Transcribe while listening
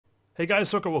Hey guys,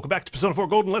 Soccer, welcome back to Persona 4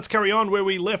 Golden. Let's carry on where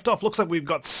we left off. Looks like we've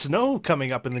got snow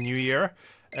coming up in the new year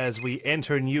as we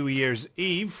enter New Year's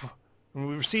Eve. And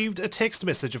we received a text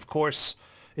message, of course.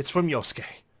 It's from Yosuke.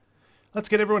 Let's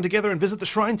get everyone together and visit the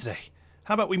shrine today.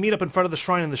 How about we meet up in front of the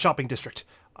shrine in the shopping district?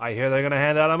 I hear they're going to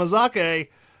hand out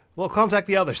amazake. We'll contact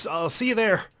the others. I'll see you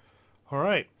there.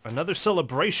 Alright, another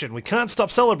celebration. We can't stop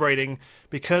celebrating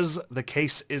because the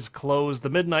case is closed.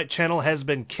 The Midnight Channel has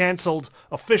been cancelled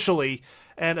officially,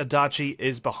 and Adachi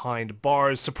is behind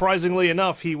bars. Surprisingly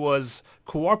enough, he was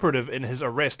cooperative in his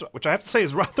arrest, which I have to say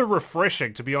is rather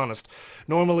refreshing, to be honest.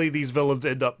 Normally these villains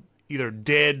end up either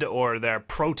dead or they're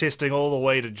protesting all the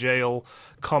way to jail,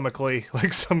 comically,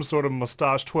 like some sort of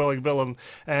mustache-twirling villain.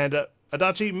 And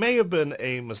Adachi may have been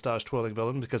a mustache-twirling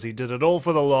villain because he did it all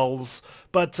for the lulz,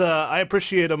 but I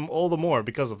appreciate him all the more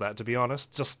because of that, to be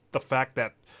honest. Just the fact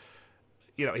that,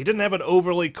 you know, he didn't have an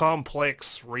overly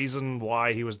complex reason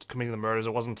why he was committing the murders.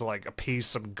 It wasn't to, like, appease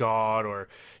some god or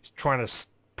trying to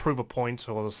prove a point.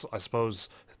 Well, I suppose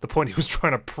the point he was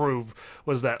trying to prove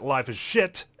was that life is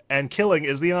shit and killing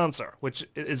is the answer, which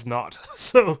it is not.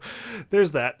 So,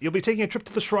 there's that. You'll be taking a trip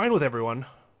to the shrine with everyone.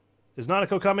 Is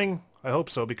Nanako coming? I hope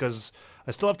so, because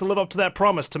I still have to live up to that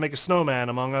promise to make a snowman,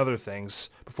 among other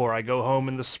things, before I go home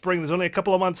in the spring. There's only a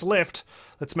couple of months left.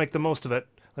 Let's make the most of it.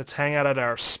 Let's hang out at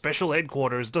our special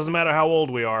headquarters. Doesn't matter how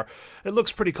old we are. It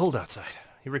looks pretty cold outside.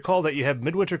 You recall that you have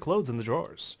midwinter clothes in the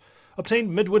drawers.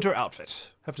 Obtained midwinter outfit.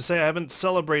 Have to say I haven't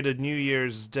celebrated New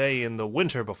Year's Day in the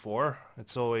winter before.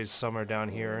 It's always summer down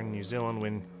here in New Zealand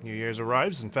when New Year's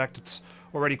arrives. In fact, it's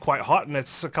already quite hot and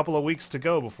it's a couple of weeks to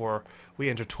go before we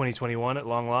enter 2021 at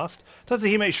long last.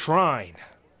 Tatsuhime Shrine.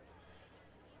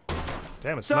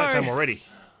 Damn, it's nighttime already.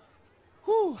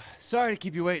 Whew, sorry to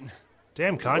keep you waiting.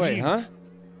 Damn, Kanji. Wait, huh?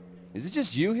 Is it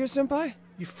just you here, senpai?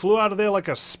 You flew out of there like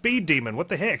a speed demon. What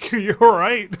the heck? You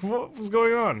alright? What was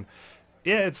going on?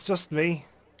 Yeah, it's just me.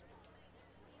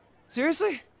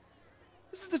 Seriously?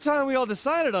 This is the time we all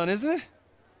decided on, isn't it?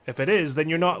 If it is, then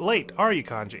you're not late, are you,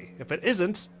 Kanji? If it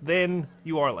isn't, then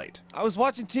you are late. I was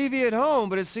watching TV at home,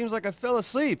 but it seems like I fell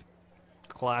asleep.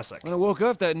 Classic. When I woke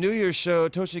up, that New Year's show,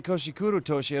 Toshikoshi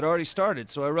Kurotoshi, had already started,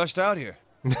 so I rushed out here.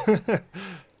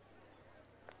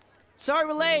 Sorry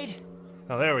we're late.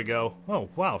 Oh, there we go. Oh,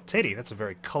 wow, Teddie, that's a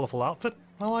very colorful outfit.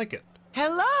 I like it.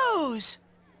 Hellos!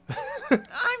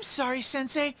 I'm sorry,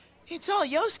 Sensei. It's all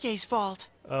Yosuke's fault.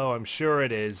 Oh, I'm sure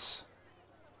it is.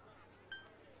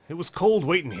 It was cold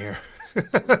waiting here.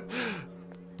 I'm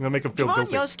gonna make him feel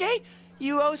guilty. Come on, Yosuke.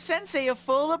 You owe Sensei a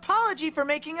full apology for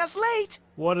making us late.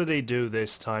 What did he do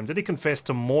this time? Did he confess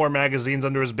to more magazines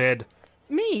under his bed?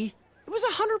 Me? It was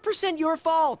 100% your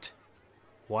fault.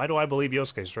 Why do I believe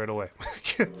Yosuke straight away?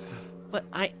 But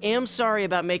I am sorry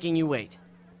about making you wait.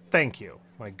 Thank you.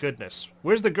 My goodness.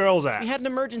 Where's the girls at? We had an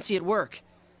emergency at work.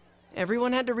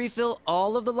 Everyone had to refill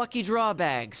all of the lucky draw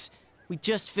bags. We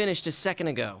just finished a second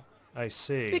ago. I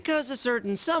see. Because a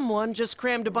certain someone just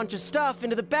crammed a bunch of stuff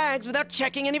into the bags without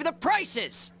checking any of the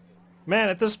prices. Man,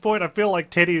 at this point, I feel like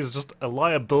Teddie is just a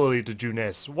liability to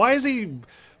Juness. Why is he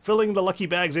filling the lucky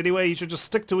bags anyway? He should just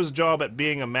stick to his job at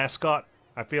being a mascot.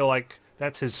 I feel like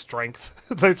that's his strength.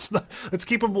 Let's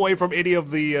keep him away from any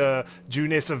of the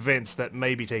Juness events that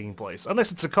may be taking place.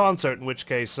 Unless it's a concert, in which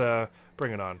case,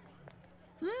 bring it on.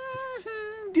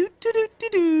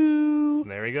 Do-do-do-do-do. And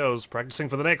there he goes, practicing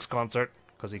for the next concert,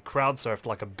 because he crowd surfed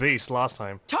like a beast last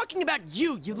time. Talking about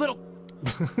you little...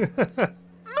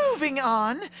 Moving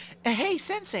on. Hey,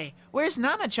 Sensei, where's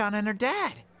Nana-chan and her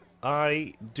dad?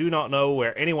 I do not know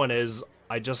where anyone is.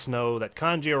 I just know that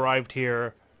Kanji arrived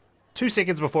here 2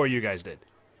 seconds before you guys did.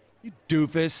 You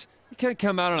doofus. You can't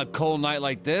come out on a cold night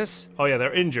like this. Oh yeah,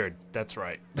 they're injured. That's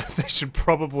right. They should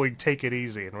probably take it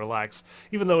easy and relax.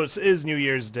 Even though it is New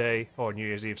Year's Day, or New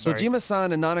Year's Eve, sorry.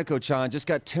 Dojima-san and Nanako-chan just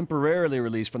got temporarily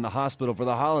released from the hospital for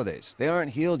the holidays. They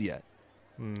aren't healed yet.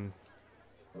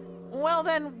 Well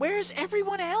then, where's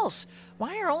everyone else?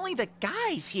 Why are only the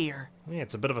guys here? Yeah,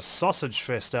 it's a bit of a sausage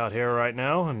fest out here right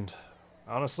now, and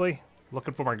honestly,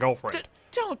 looking for my girlfriend.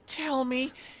 Don't tell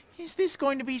me. Is this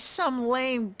going to be some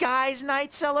lame guys'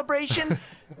 night celebration?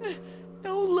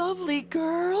 No lovely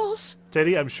girls?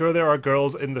 Teddie, I'm sure there are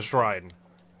girls in the shrine.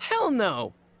 Hell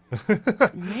no.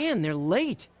 Man, they're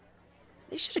late.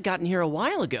 They should have gotten here a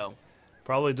while ago.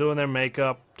 Probably doing their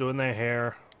makeup, doing their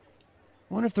hair.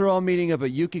 Wonder if they're all meeting up at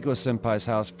Yukiko-senpai's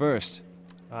house first.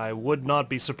 I would not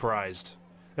be surprised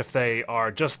if they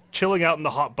are just chilling out in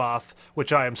the hot bath,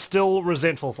 which I am still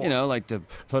resentful for. You know, like to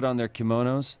put on their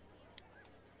kimonos.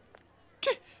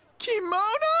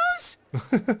 Kimonos?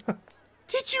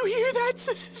 Did you hear that,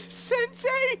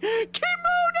 Sensei?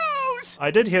 Kimonos! I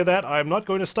did hear that. I'm not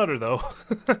going to stutter, though.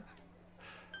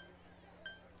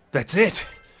 That's it.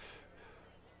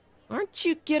 Aren't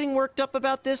you getting worked up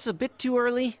about this a bit too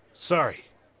early? Sorry.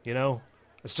 You know,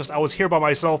 it's just I was here by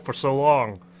myself for so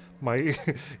long.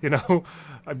 You know,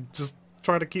 I'm just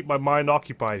trying to keep my mind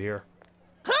occupied here.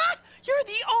 Huh? You're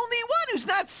the only one who's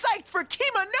not psyched for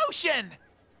Kimonotion!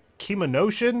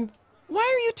 Kimonotion? Why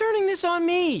are you turning this on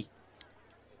me?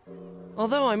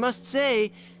 Although I must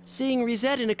say, seeing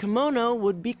Rizette in a kimono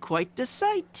would be quite the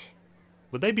sight.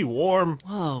 Would they be warm?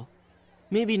 Whoa,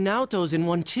 maybe Naoto's in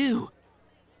one too.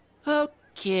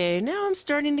 Okay, now I'm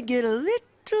starting to get a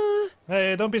little...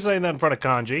 Hey, don't be saying that in front of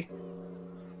Kanji.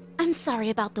 I'm sorry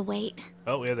about the wait.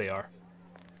 Oh, here they are.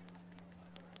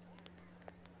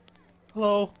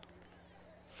 Hello.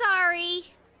 Sorry.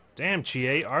 Damn,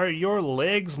 Chie, are your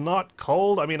legs not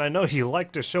cold? I mean, I know you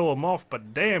like to show them off,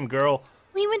 but damn, girl.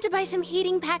 We went to buy some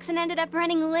heating packs and ended up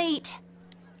running late.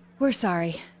 We're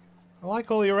sorry. I like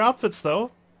all your outfits,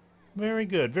 though. Very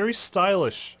good. Very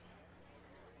stylish.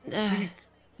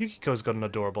 Yukiko's got an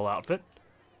adorable outfit.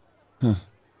 Huh.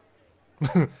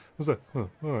 What's that? Huh,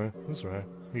 alright, that's right.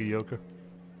 Yukiko.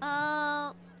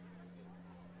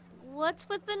 What's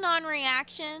with the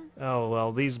non-reaction? Oh,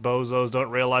 well, these bozos don't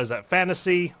realize that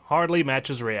fantasy hardly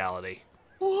matches reality.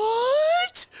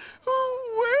 What?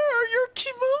 Where are your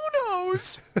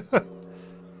kimonos?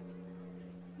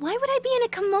 Why would I be in a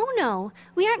kimono?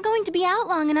 We aren't going to be out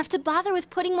long enough to bother with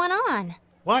putting one on.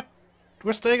 What?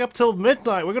 We're staying up till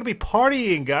midnight. We're gonna be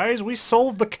partying, guys. We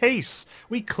solved the case.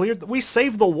 We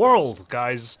saved the world,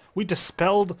 guys. We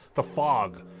dispelled the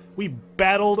fog. We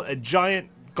battled a giant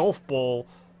golf ball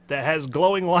that has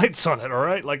glowing lights on it,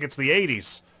 alright? Like it's the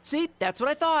 80s. See, that's what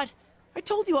I thought. I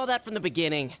told you all that from the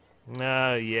beginning.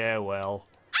 Yeah, well.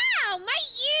 Ow,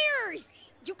 my ears!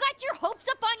 You got your hopes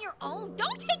up on your own.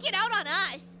 Don't take it out on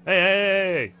us.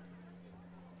 Hey!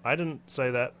 I didn't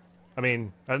say that. I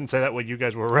mean, I didn't say that when you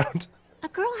guys were around. A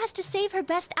girl has to save her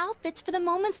best outfits for the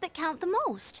moments that count the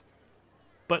most.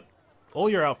 But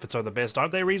all your outfits are the best,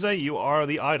 aren't they, Rize? You are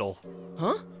the idol.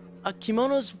 Huh? A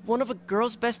kimono's one of a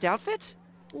girl's best outfits?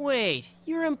 Wait,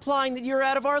 you're implying that you're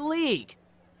out of our league.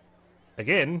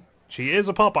 Again, she is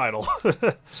a pop idol.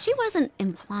 She wasn't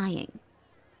implying.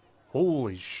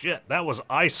 Holy shit, that was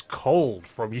ice cold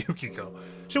from Yukiko.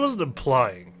 She wasn't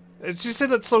implying. She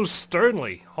said it so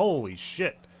sternly. Holy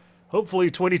shit.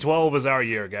 Hopefully 2012 is our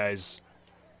year, guys.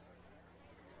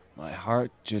 My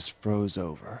heart just froze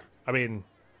over. I mean,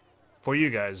 for you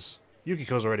guys,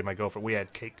 Yukiko's already my girlfriend. We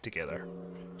had cake together.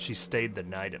 She stayed the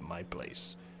night at my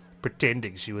place,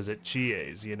 pretending she was at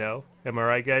Chie's, you know? Am I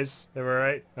right, guys? Am I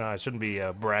right? I shouldn't be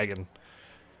bragging.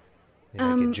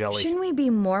 Yeah, I get jelly. Shouldn't we be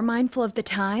more mindful of the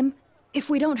time? If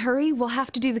we don't hurry, we'll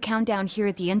have to do the countdown here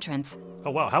at the entrance.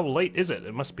 Oh wow, how late is it?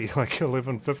 It must be like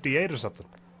 11:58 or something.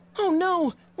 Oh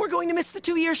no! We're going to miss the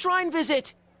 2-year shrine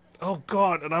visit! Oh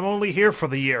god, and I'm only here for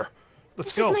the year.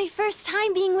 Let's This go. is my first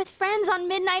time being with friends on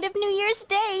midnight of New Year's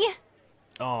Day.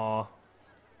 Aw.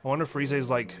 I wonder if Rize's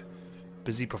like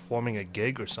busy performing a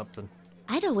gig or something.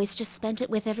 I'd always just spent it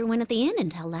with everyone at the inn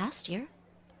until last year.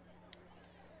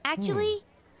 Actually,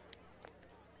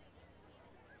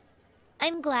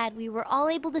 I'm glad we were all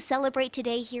able to celebrate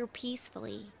today here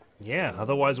peacefully. Yeah,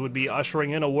 otherwise we'd be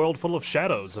ushering in a world full of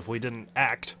shadows if we didn't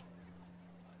act.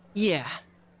 Yeah.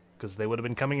 Because they would have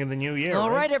been coming in the new year,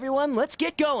 All right? right, everyone, let's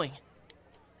get going.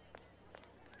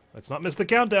 Let's not miss the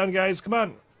countdown, guys. Come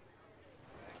on.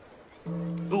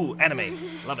 Ooh, anime.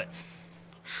 Love it.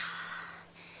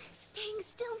 Staying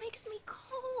still makes me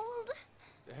cold.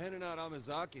 They're handing out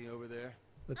Amazaki over there.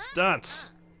 Let's dance.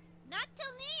 Not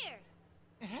till New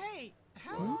Year's. Hey,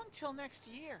 how long till next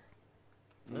year?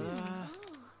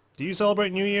 Do you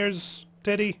celebrate New Year's,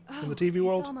 Teddie, in the TV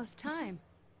world? It's almost time.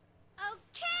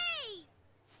 Okay.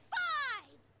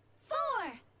 5,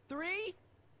 4, 3,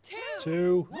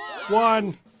 2,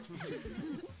 1.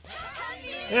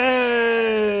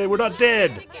 Hey, we're not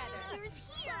dead. New Year's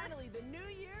here. Finally, the New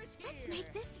Year's here. Let's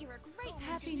make this year a great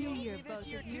Happy New Year, this both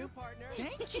year of you. too, partner.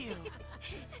 Thank you.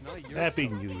 It's not your Happy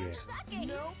song. New Year.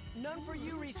 No, none for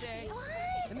you, Rise.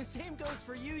 And the same goes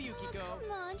for you, Yukiko.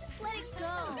 Come on, just let it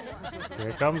go.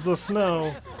 Here comes the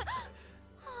snow.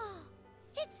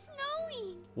 It's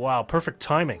snowing. Wow, perfect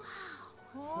timing.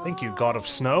 Thank you, God of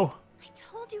Snow. I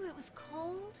told you it was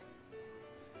cold.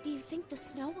 Do you think the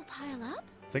snow will pile up?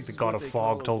 I think the This is God what of they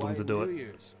Fog call a told him to white do New it.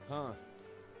 Year's, huh?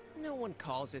 No one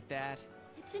calls it that.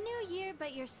 It's a new year,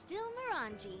 but you're still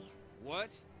Morangi.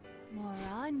 What?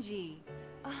 Morangi.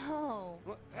 Oh.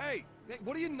 Hey,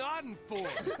 what are you nodding for?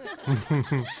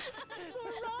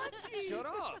 Shut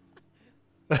up.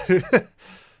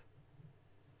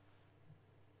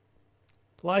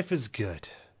 Life is good.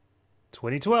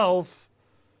 2012.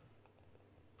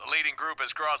 The leading receiving group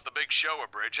has crossed the Big Showa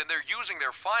Bridge, and they're using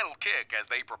their final kick as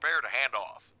they prepare to hand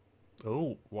off.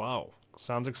 Oh, wow.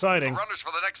 Sounds exciting. The runners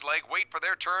for the next leg wait for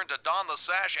their turn to don the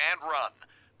sash and run.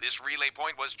 This relay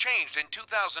point was changed in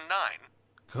 2009.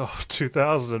 Oh,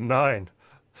 2009.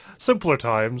 Simpler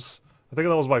times. I think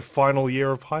that was my final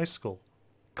year of high school.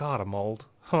 God, I'm old.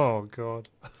 Oh, God.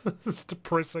 It's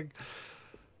depressing.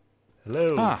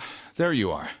 Hello. Ah, there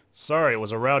you are. Sorry, it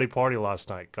was a rowdy party last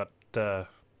night.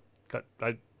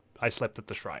 I slept at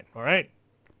the shrine, alright?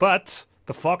 But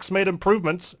the Fox made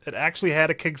improvements. It actually had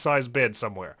a king-size bed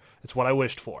somewhere. It's what I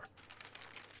wished for.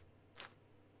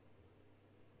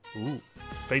 Ooh,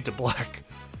 fade to black.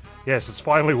 Yes, it's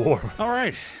finally warm. All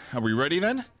right, are we ready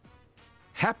then?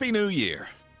 Happy New Year.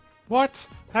 What?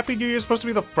 Happy New Year is supposed to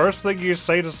be the first thing you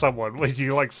say to someone when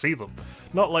you, like, see them.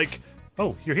 Not like,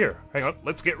 oh, you're here. Hang on,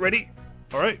 let's get ready.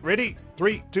 Alright, ready?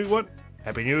 3, 2, 1.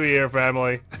 Happy New Year,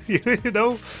 family. You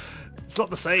know? It's not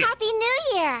the same. Happy New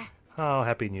Year! Oh,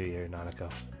 Happy New Year,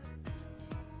 Nanako.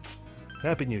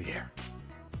 Happy New Year.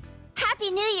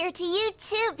 Happy New Year to you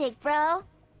too, big bro.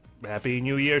 Happy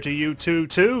New Year to you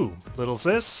too, little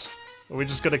sis. Are we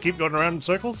just gonna keep going around in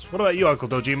circles? What about you, Uncle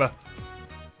Dojima?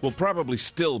 Will probably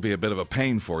still be a bit of a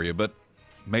pain for you, but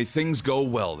may things go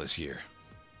well this year.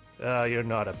 You're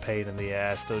not a pain in the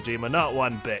ass, Dojima. Not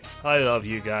one bit. I love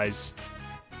you guys.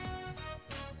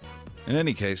 In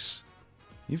any case,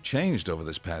 you've changed over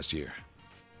this past year.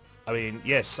 I mean,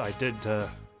 yes, I did,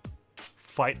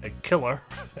 fight a killer,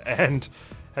 and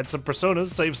had some personas,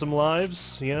 saved some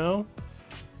lives, you know?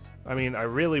 I mean, I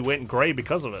really went gray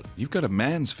because of it. You've got a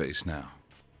man's face now.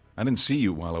 I didn't see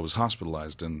you while I was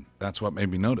hospitalized, and that's what made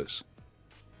me notice.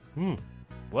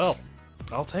 Well,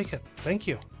 I'll take it. Thank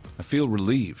you. I feel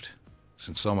relieved,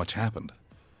 since so much happened.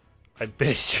 I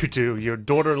bet you do. Your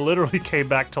daughter literally came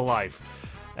back to life.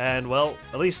 And, well,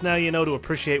 at least now you know to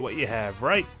appreciate what you have,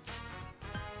 right?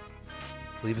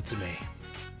 Leave it to me.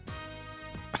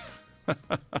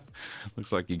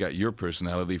 Looks like you got your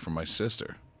personality from my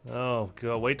sister. Oh,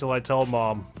 God, wait till I tell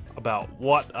Mom about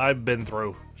what I've been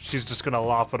through. She's just gonna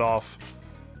laugh it off.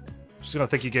 She's gonna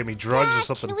think you gave me drugs or Dad,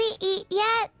 something. can we eat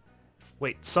yet?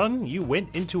 Wait, son, you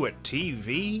went into a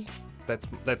TV?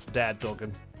 That's Dad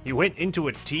talking. You went into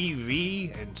a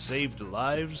TV and saved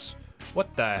lives?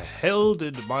 What the hell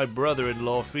did my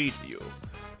brother-in-law feed you?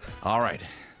 All right,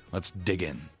 let's dig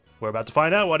in. We're about to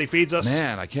find out what he feeds us.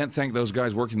 Man, I can't thank those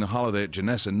guys working the holiday at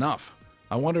Jeunesse enough.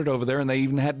 I wandered over there and they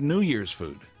even had New Year's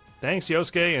food. Thanks,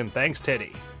 Yosuke, and thanks,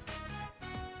 Teddie.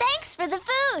 Thanks for the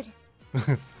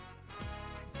food.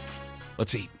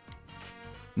 Let's eat.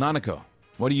 Nanako,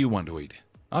 what do you want to eat?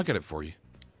 I'll get it for you.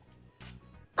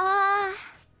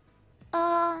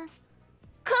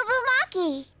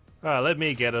 Kobumaki. Let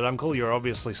me get it, Uncle. You're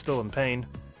obviously still in pain.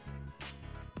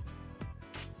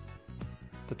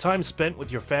 The time spent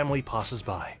with your family passes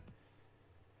by.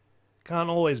 Can't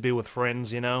always be with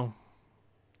friends, you know.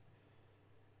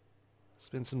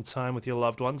 Spend some time with your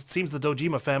loved ones. It seems the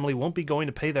Dojima family won't be going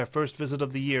to pay their first visit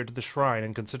of the year to the shrine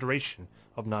in consideration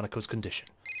of Nanako's condition.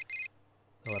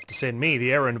 They'll have to send me,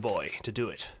 the errand boy, to do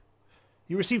it.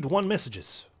 You received 1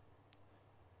 messages.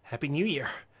 Happy New Year.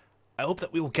 I hope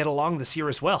that we will get along this year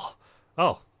as well.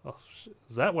 Oh,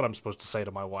 is that what I'm supposed to say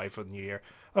to my wife on New Year?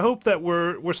 I hope that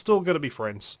we're still gonna be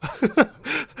friends.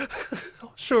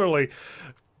 Surely.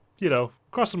 You know,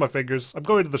 crossing my fingers. I'm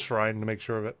going to the shrine to make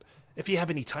sure of it. If you have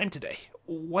any time today,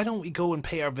 why don't we go and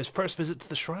pay our first visit to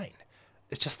the shrine?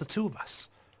 It's just the 2 of us.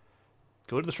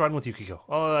 Go to the shrine with Yukiko.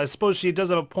 Oh, I suppose she does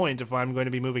have a point if I'm going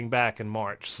to be moving back in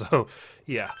March, so,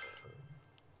 yeah.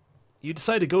 You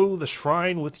decide to go to the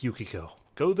shrine with Yukiko.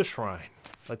 Go to the shrine.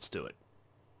 Let's do it.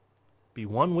 Be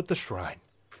one with the shrine.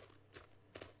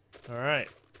 Alright.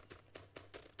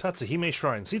 Tatsuhime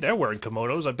Shrine. See, they're wearing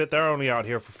kimonos. I bet they're only out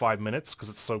here for 5 minutes because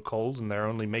it's so cold and they're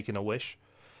only making a wish.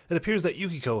 It appears that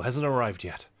Yukiko hasn't arrived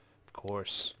yet. Of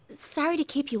course. Sorry to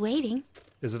keep you waiting.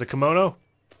 Is it a kimono?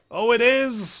 Oh, it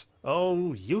is!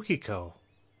 Oh, Yukiko.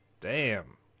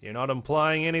 Damn. You're not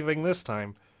implying anything this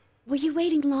time. Were you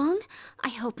waiting long? I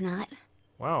hope not.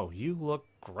 Wow, you look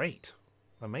great.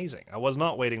 Amazing. I was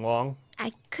not waiting long.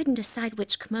 I couldn't decide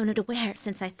which kimono to wear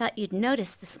since I thought you'd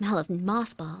notice the smell of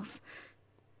mothballs.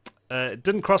 It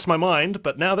didn't cross my mind,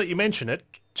 but now that you mention it,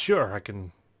 sure, I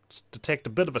can detect a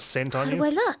bit of a scent on you. How do I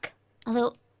look?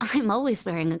 Although, I'm always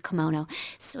wearing a kimono,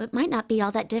 so it might not be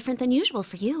all that different than usual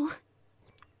for you.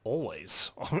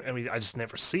 Always? I mean, I just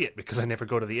never see it because I never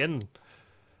go to the inn.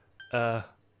 You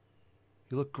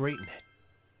look great in it.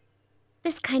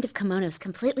 This kind of kimono is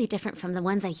completely different from the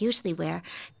ones I usually wear.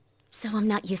 so I'm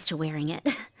not used to wearing it.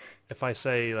 If I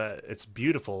say that it's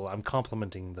beautiful, I'm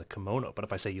complimenting the kimono. But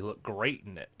if I say you look great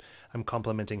in it, I'm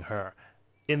complimenting her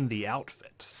in the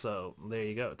outfit. So there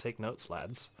you go. Take notes,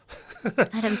 lads.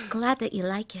 But I'm glad that you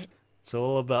like it. It's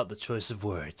all about the choice of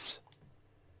words.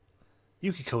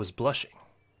 Yukiko is blushing.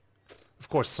 Of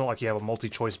course, it's not like you have a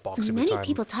multi-choice box every time. Many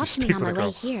people talk you to me speak on with my a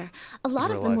way girl here. A lot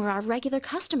in of real them life. were our regular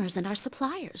customers and our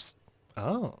suppliers.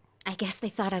 Oh. I guess they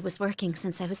thought I was working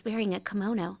since I was wearing a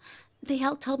kimono. They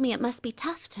all told me it must be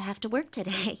tough to have to work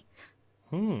today.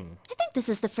 I think this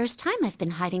is the first time I've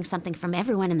been hiding something from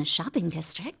everyone in the shopping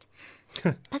district.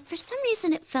 But for some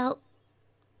reason it felt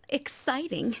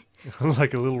exciting.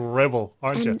 Like a little rebel,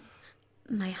 aren't you?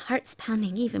 My heart's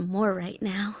pounding even more right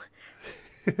now.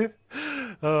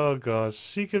 Oh gosh,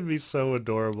 she can be so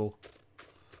adorable.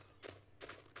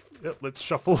 Yep, let's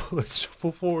shuffle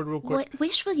forward real quick. What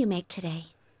wish will you make today?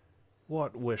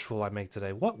 What wish will I make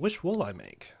today? What wish will I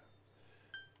make?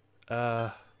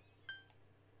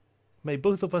 May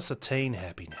both of us attain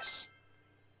happiness.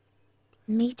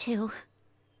 Me too.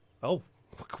 Oh,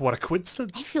 what a I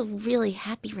coincidence. feel really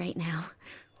happy right now.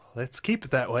 Let's keep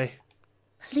it that way.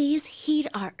 Please heed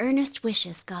our earnest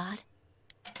wishes, God.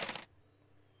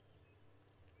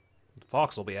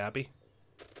 Fox will be happy.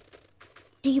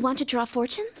 Do you want to draw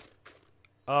fortunes?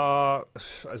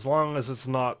 As long as it's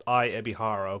not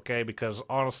Ebihara, okay? Because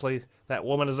honestly, that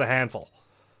woman is a handful.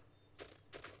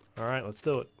 Alright, let's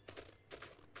do it.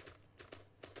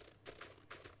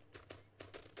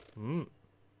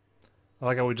 I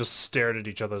like how we just stared at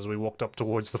each other as we walked up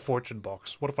towards the fortune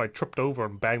box. What if I tripped over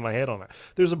and banged my head on it?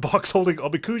 There's a box holding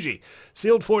obikuji.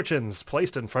 Sealed fortunes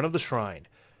placed in front of the shrine.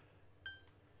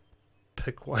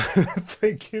 Pick one.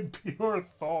 Think in pure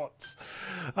thoughts.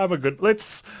 I'm a good...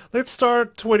 Let's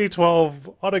start 2012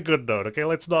 on a good note, okay?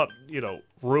 Let's not,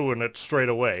 ruin it straight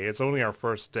away. It's only our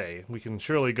first day. We can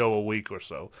surely go a week or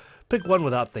so. Pick one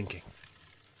without thinking.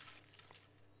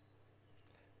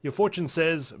 Your fortune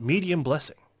says medium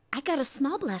blessing. I got a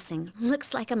small blessing.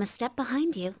 Looks like I'm a step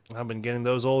behind you. I've been getting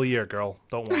those all year, girl.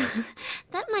 Don't worry.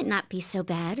 That might not be so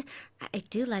bad. I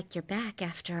do like your back,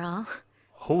 after all.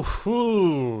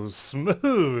 Ooh,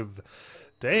 smooth.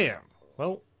 Damn.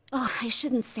 Well, Oh, I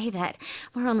shouldn't say that.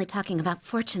 We're only talking about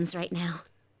fortunes right now.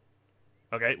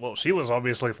 okay, well, she was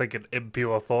obviously thinking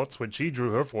impure thoughts when she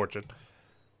drew her fortune.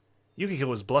 Yukiko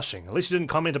was blushing. At least she didn't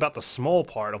comment about the small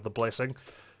part of the blessing.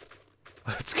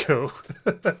 Let's go.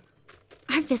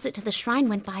 Our visit to the shrine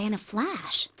went by in a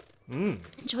flash.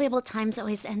 Enjoyable times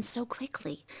always end so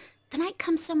quickly. The night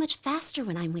comes so much faster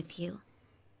when I'm with you.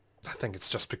 I think it's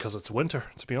just because it's winter,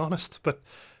 to be honest. But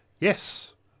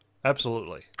yes,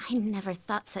 absolutely. I never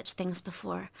thought such things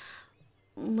before.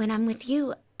 When I'm with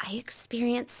you, I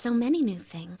experience so many new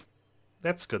things.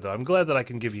 That's good, though. I'm glad that I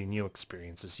can give you new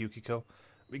experiences, Yukiko.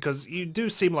 Because you do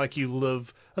seem like you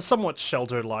live a somewhat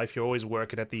sheltered life. You're always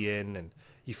working at the inn, and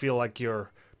you feel like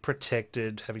you're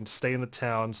protected, having to stay in the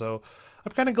town. So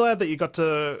I'm kind of glad that you got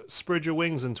to spread your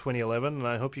wings in 2011, and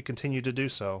I hope you continue to do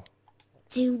so.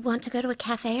 Do you want to go to a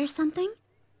cafe or something?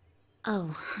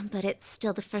 Oh, but it's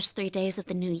still the first 3 days of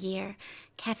the new year.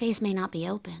 Cafes may not be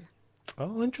open.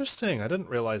 Oh, interesting. I didn't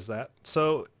realize that.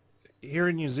 So here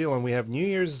in New Zealand, we have New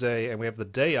Year's Day, and we have the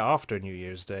day after New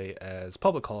Year's Day as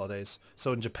public holidays.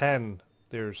 So in Japan,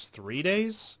 there's 3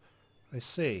 days? I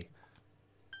see.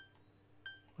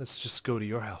 Let's just go to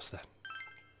your house then.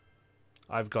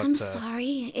 I've got I'm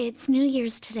sorry. It's New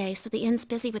Year's today, so the inn's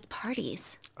busy with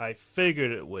parties. I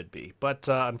figured it would be. But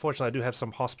unfortunately, I do have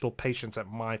some hospital patients at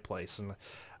my place, and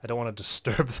I don't want to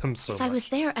disturb them so much. If I was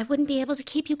there, I wouldn't be able to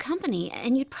keep you company,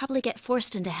 and you'd probably get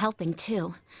forced into helping,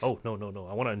 too. Oh, no.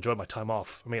 I want to enjoy my time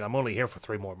off. I mean, I'm only here for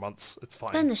 3 more months. It's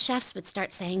fine. Then the chefs would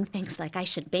start saying things like I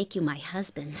should make you my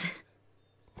husband.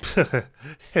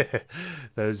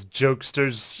 Those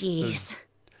jokesters. Jeez. Those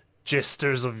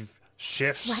jesters of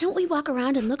chefs. Why don't we walk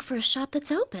around and look for a shop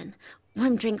that's open?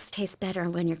 Warm drinks taste better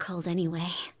when you're cold anyway.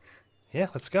 Yeah,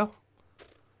 let's go.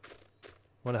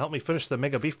 Want to help me finish the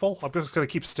mega beef bowl? I'm just going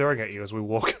to keep staring at you as we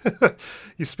walk.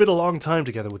 You spent a long time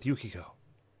together with Yukiko.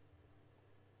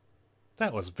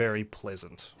 That was very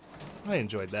pleasant. I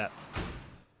enjoyed that.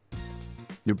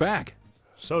 You're back.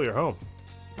 So you're home.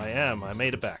 I am. I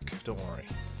made it back. Don't worry.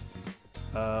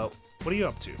 What are you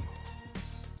up to?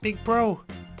 Big bro.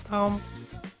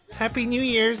 Happy New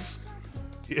Year's.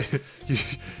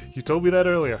 You told me that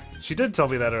earlier. She did tell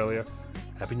me that earlier.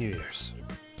 Happy New Year's.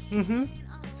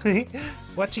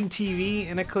 Watching TV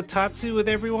and a kotatsu with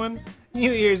everyone?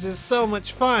 New Year's is so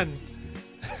much fun.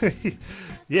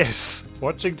 Yes,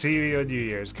 watching TV on New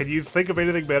Year's. Can you think of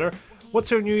anything better?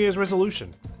 What's your New Year's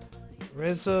resolution?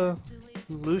 Resolution?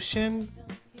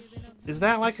 Is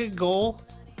that like a goal?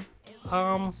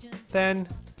 Then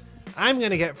I'm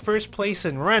gonna get first place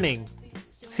in running.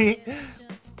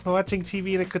 Watching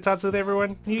TV in a kotatsu with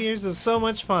everyone, New Year's is so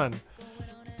much fun.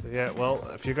 Yeah, well,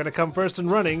 if you're gonna come first in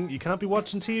running, you can't be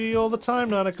watching TV all the time,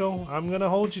 Nanako. I'm gonna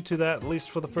hold you to that, at least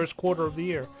for the first quarter of the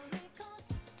year.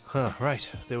 Huh, right.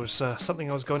 There was something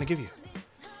I was going to give you.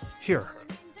 Here,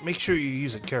 make sure you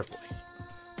use it carefully.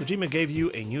 Dojima gave you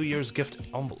a New Year's gift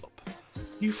envelope.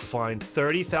 You find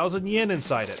 30,000 yen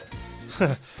inside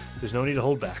it. There's no need to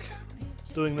hold back.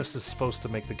 Doing this is supposed to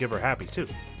make the giver happy, too.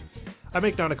 I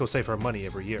make Nanako save her money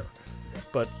every year,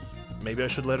 but maybe I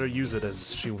should let her use it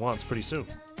as she wants pretty soon.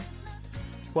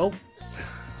 Well,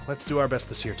 let's do our best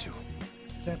this year, too.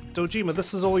 Yeah, Dojima,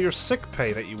 this is all your sick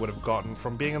pay that you would have gotten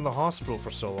from being in the hospital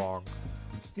for so long.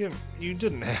 You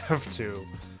didn't have to.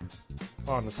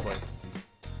 Honestly.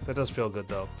 That does feel good,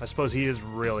 though. I suppose he is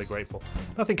really grateful.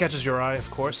 Nothing catches your eye, of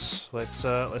course. Let's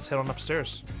head on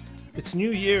upstairs. It's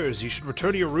New Year's. You should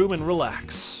return to your room and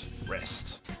relax.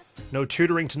 Rest. No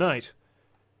tutoring tonight.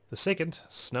 The second,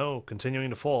 snow continuing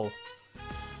to fall.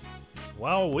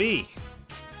 Wowee!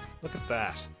 Look at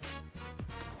that.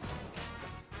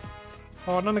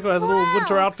 Oh, Nanako has a little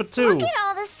winter outfit too. Look at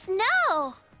all the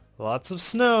snow! Lots of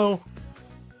snow.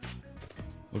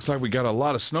 Looks like we got a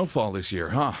lot of snowfall this year,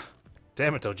 huh?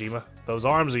 Damn it, Dojima. Those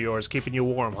arms of yours keeping you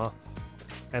warm, huh?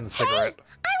 And the cigarette. Hey,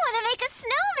 I want to make a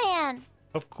snowman!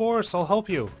 Of course, I'll help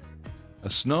you. A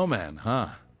snowman, huh?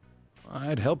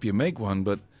 I'd help you make one,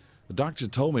 but the doctor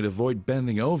told me to avoid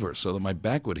bending over so that my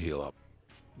back would heal up.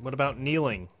 What about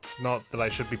kneeling? Not that I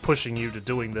should be pushing you to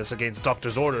doing this against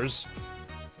doctor's orders.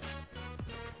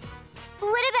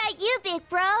 What about you, big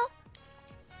bro?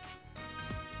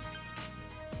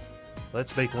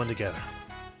 Let's make one together.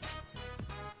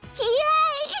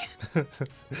 Yay!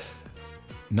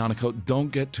 Nanako,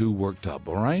 don't get too worked up,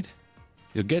 all right?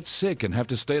 You'll get sick and have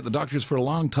to stay at the doctor's for a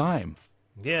long time.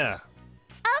 Yeah.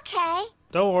 Okay.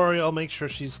 Don't worry, I'll make sure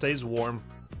she stays warm.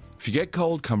 If you get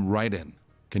cold, come right in.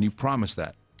 Can you promise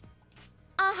that?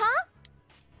 Uh-huh.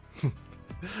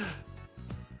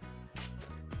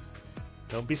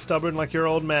 Don't be stubborn like your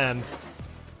old man.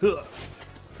 Big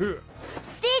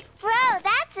bro,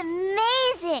 that's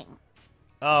amazing!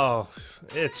 Oh,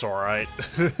 it's alright.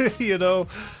 You know,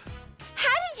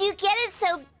 How did you get it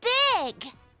so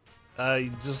big?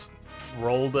 I just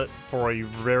rolled it for a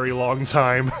very long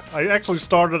time. I actually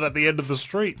started at the end of the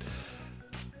street.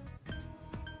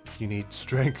 You need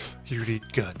strength, you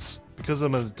need guts, because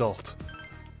I'm an adult.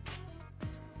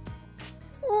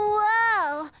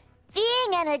 Whoa!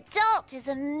 Being an adult is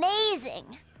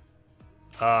amazing.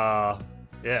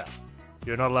 Yeah.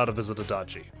 You're not allowed to visit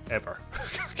Adachi, ever.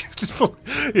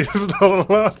 He's not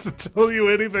allowed to tell you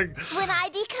anything. When I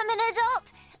become an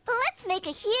adult, let's make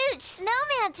a huge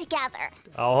snowman together.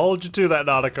 I'll hold you to that,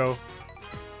 Nanako.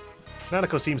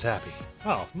 Nanako seems happy.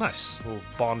 Oh, nice. Little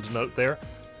bond note there.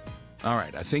 All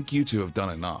right, I think you two have done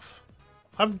enough.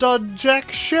 I've done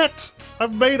jack shit!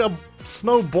 I've made a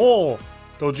snowball,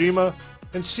 Dojima.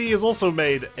 And she has also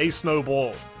made a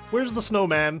snowball. Where's the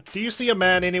snowman? Do you see a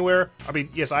man anywhere? I mean,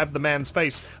 yes, I have the man's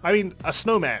face. I mean, a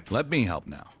snowman. Let me help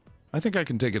now. I think I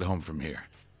can take it home from here.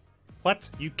 What?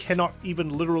 You cannot even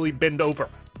literally bend over.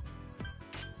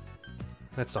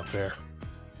 That's not fair.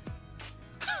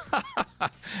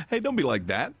 Hey, don't be like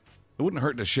that. It wouldn't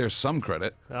hurt to share some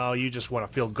credit. Oh, you just want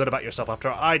to feel good about yourself after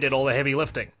I did all the heavy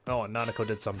lifting. Oh, and Nanako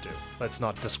did some too. Let's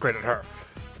not discredit her.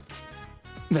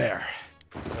 There.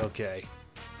 Okay.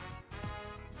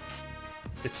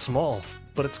 It's small,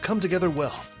 but it's come together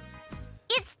well.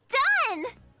 It's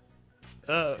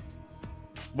done!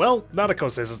 Well, Nanako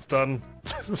says it's done,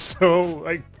 so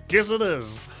I guess it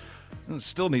is. It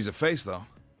still needs a face, though.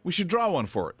 We should draw one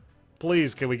for it.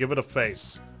 Please, can we give it a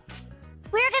face?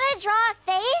 We're gonna draw a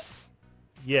face?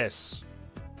 Yes.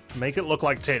 Make it look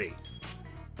like Teddie.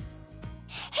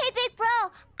 Hey, big bro, I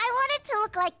want it to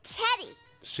look like Teddie.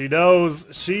 She knows.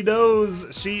 She knows.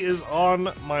 She is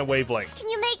on my wavelength. Can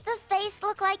you make the face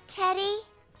look like Teddie?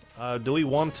 Do we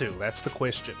want to? That's the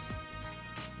question.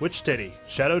 Which Teddie?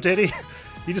 Shadow Teddie?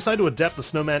 You decide to adapt the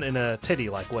snowman in a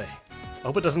Teddie-like way. I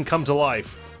hope it doesn't come to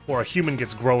life, or a human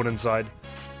gets grown inside.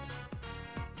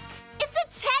 It's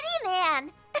a Teddie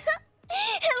man!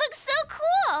 It looks so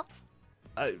cool!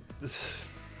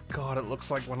 God, it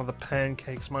looks like one of the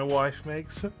pancakes my wife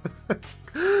makes.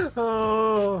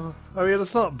 Oh, I mean,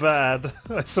 it's not bad,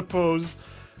 I suppose.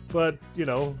 But, you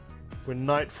know, when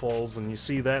night falls and you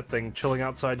see that thing chilling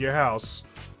outside your house,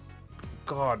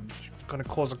 God, it's gonna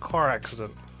cause a car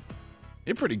accident.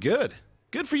 You're pretty good.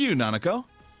 Good for you, Nanako.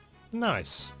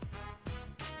 Nice.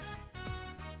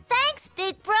 Thanks,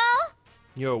 big bro!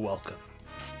 You're welcome.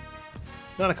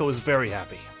 Nanako is very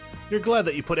happy. You're glad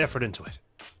that you put effort into it.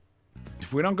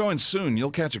 If we don't go in soon,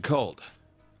 you'll catch a cold.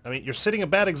 I mean, you're setting a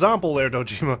bad example there,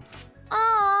 Dojima.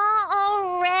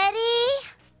 Aw, already?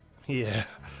 Yeah.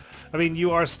 I mean,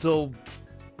 you are still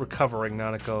recovering,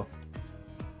 Nanako.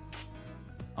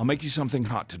 I'll make you something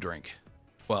hot to drink.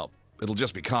 Well, it'll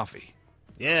just be coffee.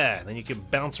 Yeah, then you can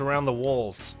bounce around the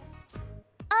walls.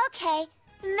 Okay,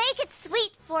 make it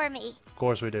sweet for me. Of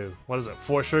course we do. What is it,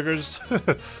 4 sugars?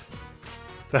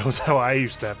 That was how I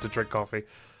used to have to drink coffee.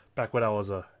 Back when I was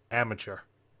a amateur.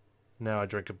 Now I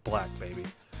drink it black, baby.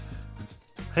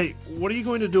 Hey, what are you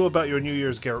going to do about your New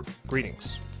Year's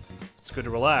greetings? It's good to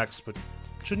relax, but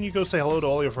shouldn't you go say hello to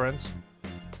all your friends?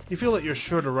 You feel that you're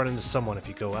sure to run into someone if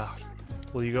you go out.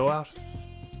 Will you go out?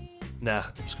 Nah,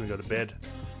 I'm just gonna go to bed.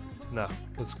 No,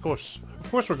 of course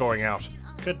we're going out.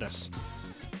 Goodness.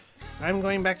 I'm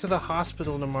going back to the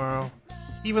hospital tomorrow,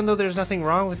 even though there's nothing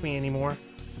wrong with me anymore.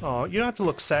 Oh, you don't have to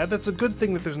look sad. That's a good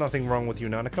thing that there's nothing wrong with you,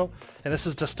 Nanako. And this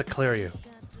is just to clear you.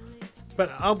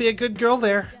 But I'll be a good girl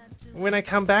there. When I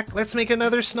come back, let's make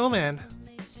another snowman.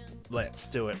 Let's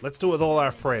do it. Let's do it with all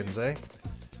our friends, eh?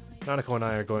 Nanako and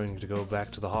I are going to go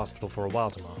back to the hospital for a while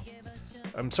tomorrow.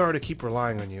 I'm sorry to keep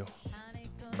relying on you,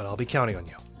 but I'll be counting on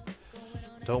you.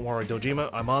 Don't worry, Dojima,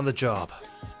 I'm on the job.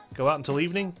 Go out until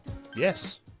evening?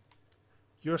 Yes.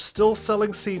 You're still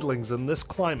selling seedlings in this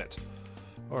climate.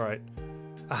 Alright.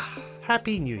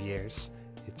 Happy New Year's.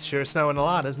 It's sure snowing a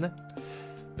lot, isn't it?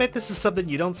 Bet this is something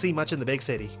you don't see much in the big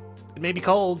city. It may be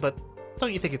cold, but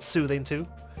don't you think it's soothing too?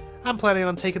 I'm planning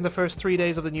on taking the first 3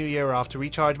 days of the new year off to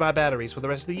recharge my batteries for the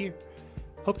rest of the year.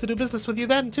 Hope to do business with you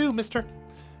then too, mister.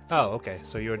 Oh, okay,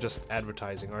 so you're just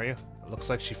advertising, are you? It looks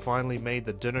like she finally made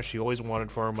the dinner she always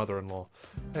wanted for her mother-in-law.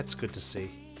 That's good to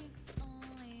see.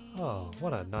 Oh,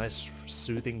 what a nice,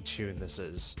 soothing tune this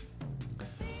is.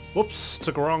 Whoops,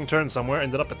 took a wrong turn somewhere,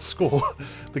 ended up at school.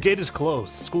 The gate is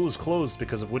closed. School is closed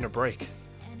because of winter break.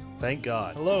 Thank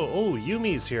God. Hello, oh,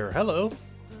 Yumi's here. Hello.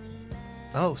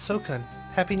 Oh, Sokun.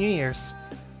 Happy New Year's.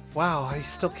 Wow, I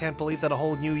still can't believe that a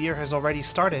whole new year has already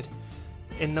started.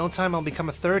 In no time I'll become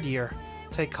a 3rd year,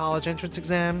 take college entrance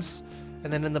exams,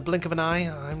 and then in the blink of an eye,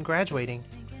 I'm graduating.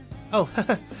 Oh,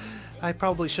 I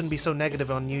probably shouldn't be so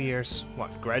negative on New Year's.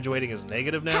 What, graduating is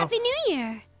negative now? Happy New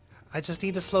Year! I just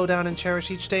need to slow down and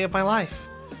cherish each day of my life.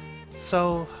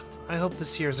 So, I hope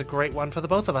this year is a great one for the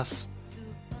both of us.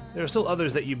 There are still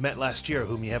others that you met last year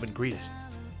whom you haven't greeted.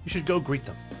 You should go greet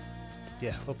them.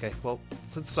 Yeah, okay, well,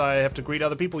 since I have to greet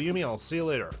other people, Yumi, I'll see you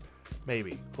later.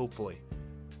 Maybe, hopefully.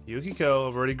 Yukiko,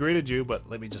 I've already greeted you, but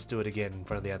let me just do it again in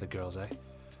front of the other girls, eh?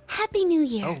 Happy New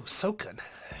Year! Oh, Sokun.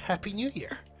 Happy New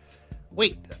Year.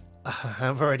 Wait,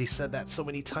 I've already said that so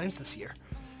many times this year.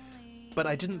 But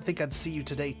I didn't think I'd see you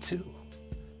today, too.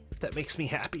 That makes me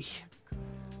happy.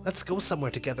 Let's go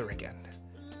somewhere together again.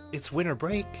 It's winter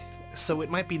break, so it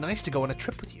might be nice to go on a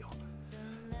trip with you.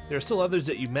 There are still others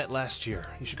that you met last year.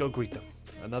 You should go greet them.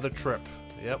 Another trip.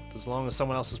 Yep, as long as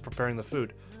someone else is preparing the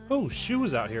food. Oh, Shu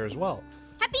is out here as well.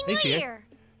 Happy New Year!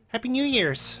 Happy New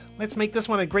Year's! Let's make this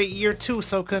one a great year too,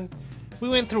 Sokun. We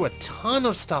went through a ton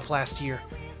of stuff last year,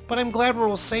 but I'm glad we're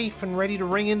all safe and ready to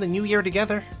ring in the new year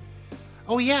together.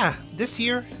 Oh yeah, this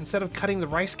year, instead of cutting the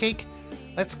rice cake,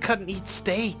 let's cut and eat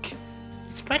steak.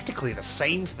 It's practically the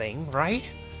same thing, right?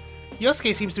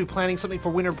 Yosuke seems to be planning something for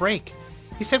winter break.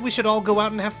 He said we should all go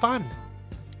out and have fun.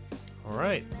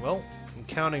 Alright, well, I'm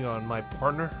counting on my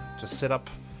partner to set up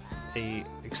a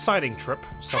exciting trip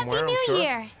somewhere, Happy I'm sure. New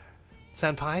Year!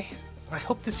 Senpai, I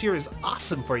hope this year is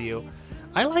awesome for you.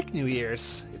 I like New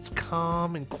Year's. It's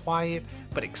calm and quiet,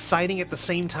 but exciting at the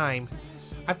same time.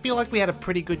 I feel like we had a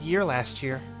pretty good year last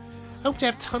year. I hope to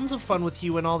have tons of fun with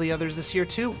you and all the others this year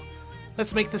too.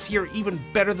 Let's make this year even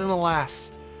better than the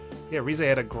last. Yeah, Rize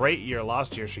had a great year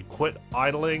last year. She quit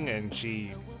idling and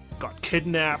she got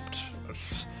kidnapped.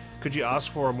 Could you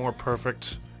ask for a more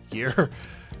perfect year?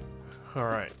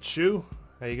 Alright, Shu,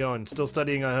 how you going? Still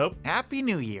studying, I hope? Happy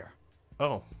New Year.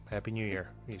 Oh, Happy New Year.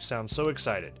 You sound so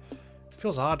excited. It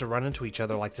feels odd to run into each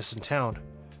other like this in town.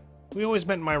 We always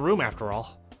met in my room after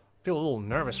all. I feel a little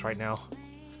nervous right now.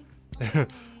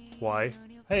 Why?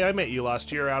 Hey, I met you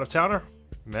last year, out-of-towner.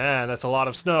 Man, that's a lot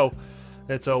of snow.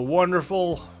 It's a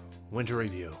wonderful wintry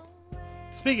view.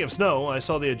 Speaking of snow, I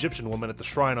saw the Egyptian woman at the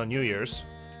shrine on New Year's.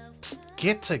 Psst,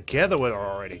 get together with her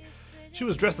already. She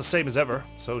was dressed the same as ever,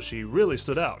 so she really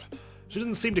stood out. She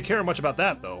didn't seem to care much about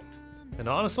that, though. And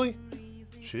honestly,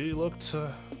 she looked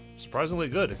surprisingly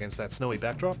good against that snowy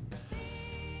backdrop.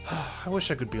 I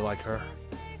wish I could be like her.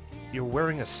 You're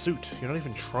wearing a suit. You're not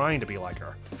even trying to be like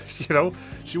her. You know,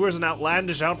 she wears an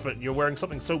outlandish outfit and you're wearing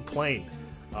something so plain.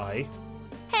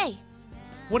 Hey!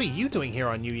 What are you doing here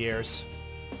on New Year's?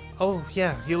 Oh,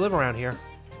 yeah, you live around here.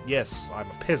 Yes, I'm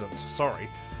a peasant, sorry.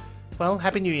 Well,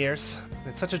 Happy New Year's.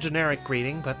 It's such a generic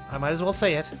greeting, but I might as well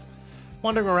say it.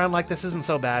 Wandering around like this isn't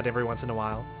so bad every once in a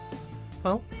while.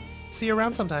 Well, see you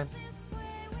around sometime.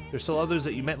 There's still others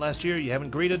that you met last year you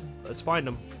haven't greeted. Let's find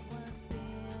them.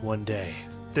 One day,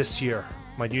 this year,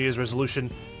 my New Year's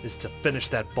resolution is to finish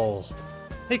that bowl.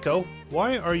 Hey, Ko,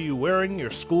 why are you wearing your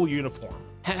school uniform?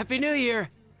 Happy New Year!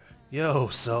 Yo,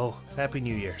 so, Happy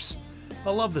New Year's. I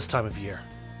love this time of year.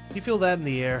 You feel that in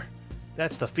the air?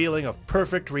 That's the feeling of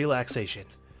perfect relaxation.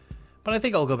 But I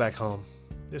think I'll go back home.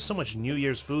 There's so much New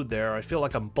Year's food there, I feel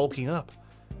like I'm bulking up.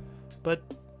 But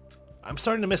I'm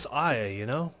starting to miss Aya, you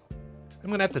know? I'm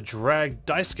gonna have to drag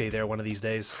Daisuke there one of these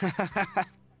days.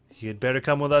 You'd better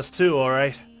come with us too,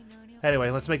 alright? Anyway,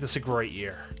 let's make this a great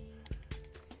year.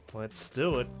 Let's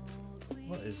do it.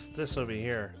 What is this over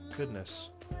here? Goodness.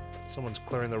 Someone's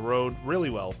clearing the road really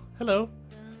well. Hello.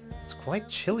 It's quite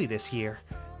chilly this year.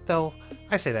 Though,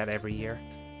 I say that every year.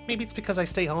 Maybe it's because I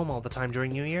stay home all the time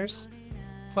during New Year's?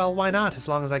 Well, why not, as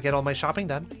long as I get all my shopping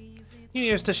done. New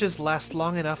Year's dishes last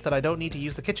long enough that I don't need to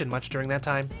use the kitchen much during that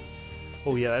time.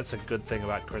 Oh yeah, that's a good thing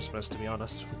about Christmas, to be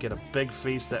honest. We get a big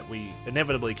feast that we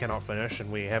inevitably cannot finish,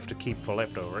 and we have to keep for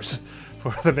leftovers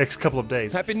for the next couple of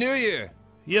days. Happy New Year!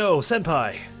 Yo,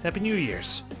 Senpai! Happy New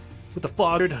Year's! With the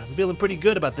fog, I'm feeling pretty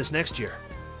good about this next year.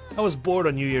 I was bored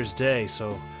on New Year's Day,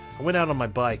 so I went out on my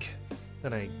bike.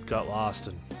 Then I got lost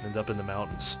and ended up in the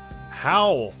mountains.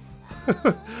 How?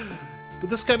 But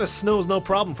this kind of snow is no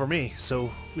problem for me,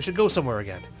 so we should go somewhere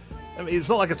again. I mean, it's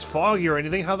not like it's foggy or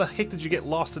anything. How the heck did you get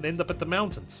lost and end up at the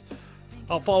mountains?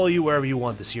 I'll follow you wherever you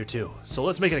want this year too. So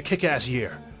let's make it a kick-ass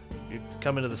year. You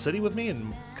come into the city with me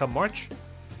and come March?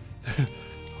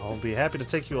 I'll be happy to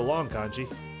take you along,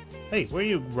 Kanji. Hey, where are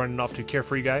you running off to,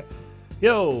 carefree guy?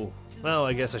 Yo! Well,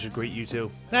 I guess I should greet you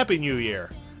too. Happy New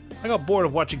Year! I got bored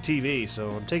of watching TV, so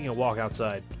I'm taking a walk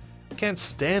outside. I can't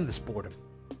stand this boredom.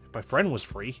 If my friend was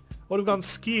free, I would have gone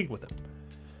skiing with him.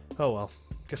 Oh well,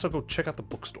 guess I'll go check out the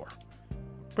bookstore.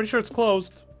 Pretty sure it's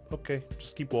closed. Okay,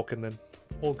 just keep walking then.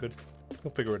 All good.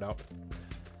 We'll figure it out.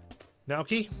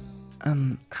 Naoki?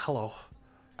 Hello.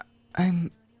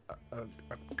 I'm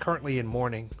currently in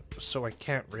mourning, so I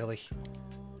can't really.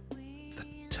 The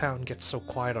town gets so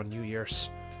quiet on New Year's,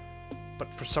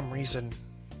 but for some reason,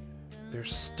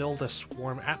 there's still this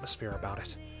warm atmosphere about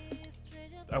it.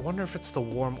 I wonder if it's the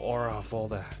warm aura of all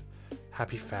the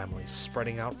happy families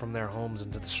spreading out from their homes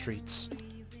into the streets.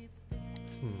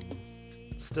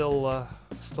 Still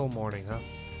mourning, huh?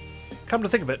 Come to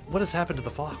think of it, what has happened to the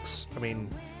fox? I mean,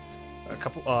 a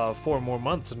couple, 4 more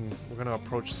months and we're gonna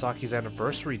approach Saki's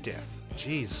anniversary death.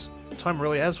 Jeez, time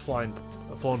really has flown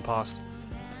past.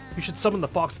 You should summon the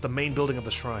fox at the main building of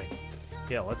the shrine.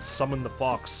 Yeah, let's summon the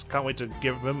fox. Can't wait to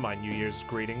give him my New Year's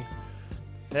greeting.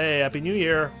 Hey, Happy New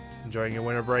Year! Enjoying your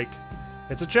winter break?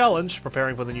 It's a challenge,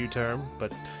 preparing for the new term,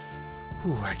 but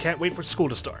I can't wait for school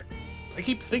to start. I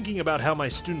keep thinking about how my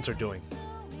students are doing.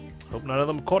 Hope none of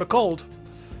them caught a cold.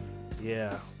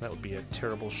 Yeah, that would be a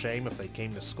terrible shame if they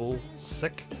came to school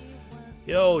sick.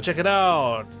 Yo, check it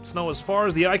out! Snow as far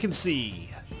as the eye can see.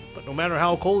 But no matter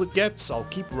how cold it gets, I'll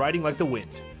keep riding like the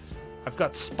wind. I've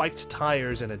got spiked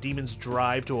tires and a demon's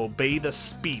drive to obey the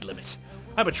speed limit.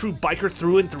 I'm a true biker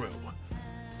through and through.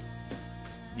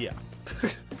 Yeah.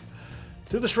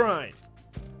 To the shrine!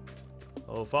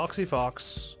 Oh, Foxy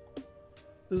Fox.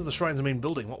 This is the shrine's main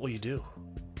building. What will you do?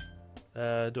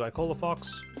 Do I call the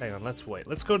fox? Hang on, let's wait.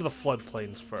 Let's go to the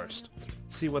floodplains first.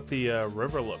 See what the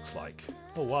river looks like.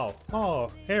 Oh, wow.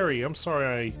 Oh, Harry, I'm sorry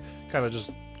I kind of just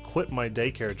quit my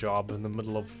daycare job in the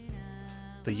middle of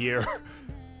the year.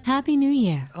 Happy New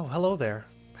Year. Oh, hello there.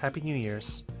 Happy New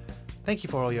Year's. Thank you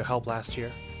for all your help last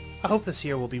year. I hope this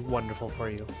year will be wonderful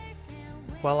for you.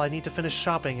 Well, I need to finish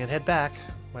shopping and head back.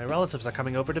 My relatives are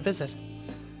coming over to visit.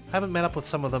 I haven't met up with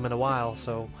some of them in a while,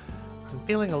 so I'm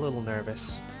feeling a little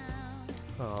nervous.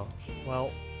 Oh, well,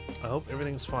 I hope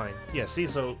everything's fine. Yeah, see,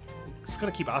 so it's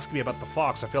gonna keep asking me about the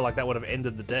fox. I feel like that would have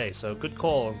ended the day, so good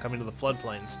call on coming to the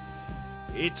floodplains.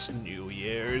 It's New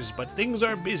Year's, but things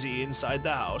are busy inside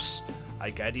the house. I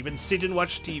can't even sit and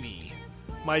watch TV.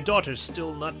 My daughter's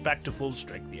still not back to full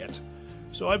strength yet,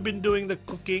 so I've been doing the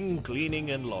cooking,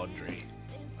 cleaning, and laundry.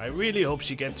 I really hope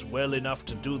she gets well enough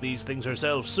to do these things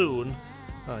herself soon.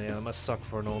 Oh yeah, that must suck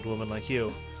for an old woman like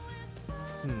you.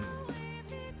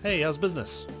 Hey, how's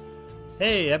business?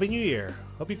 Hey, Happy New Year!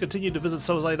 Hope you continue to visit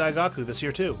Sozai Daigaku this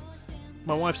year too.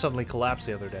 My wife suddenly collapsed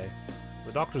the other day.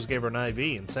 The doctors gave her an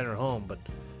IV and sent her home, but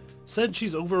said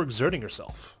she's overexerting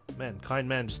herself. Man, kind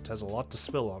man just has a lot to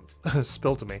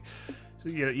spill to me.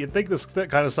 You'd think that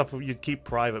kind of stuff you'd keep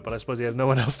private, but I suppose he has no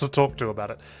one else to talk to about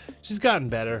it. She's gotten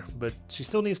better, but she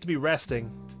still needs to be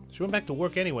resting. She went back to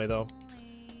work anyway, though.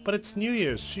 But it's New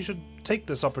Year's. She should take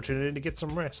this opportunity to get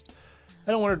some rest.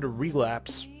 I don't want her to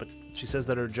relapse, but she says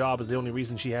that her job is the only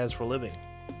reason she has for living.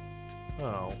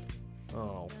 Oh.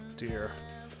 Oh, dear.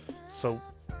 So,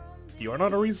 you're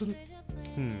not a reason?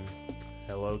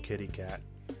 Hello, kitty cat.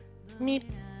 Meep.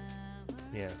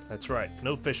 Yeah, that's right.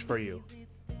 No fish for you.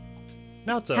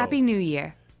 Naoto. Happy New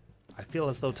Year. I feel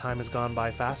as though time has gone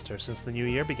by faster since the new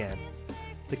year began.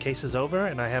 The case is over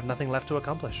and I have nothing left to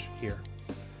accomplish here.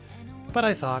 But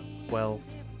I thought, well,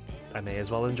 I may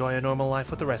as well enjoy a normal life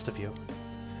with the rest of you.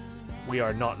 We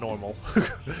are not normal,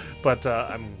 but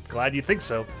I'm glad you think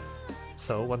so.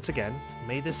 So, once again,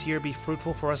 may this year be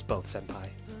fruitful for us both, Senpai.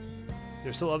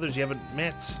 There's still others you haven't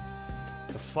met.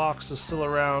 The fox is still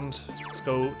around. Let's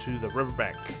go to the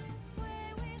riverbank.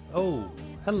 Oh,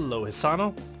 hello,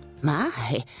 Hisano.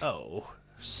 My. Oh,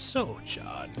 so,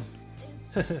 John.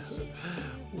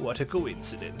 What a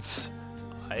coincidence.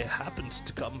 I happened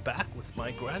to come back with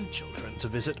my grandchildren to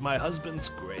visit my husband's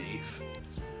grave.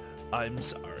 I'm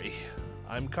sorry.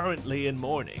 I'm currently in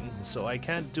mourning, so I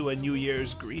can't do a New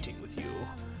Year's greeting with you.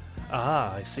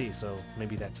 Ah, I see. So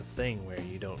maybe that's a thing where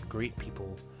you don't greet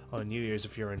people on New Year's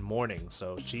if you're in mourning.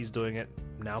 So she's doing it,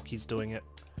 Naoki's doing it.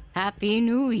 Happy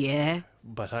New Year.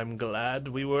 But I'm glad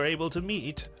we were able to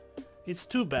meet. It's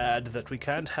too bad that we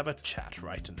can't have a chat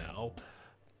right now,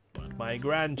 but my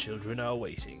grandchildren are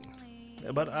waiting.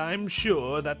 But I'm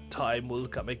sure that time will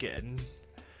come again.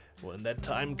 When that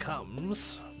time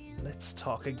comes, let's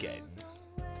talk again.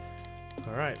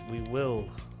 Alright, we will.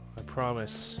 I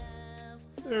promise.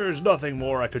 There's nothing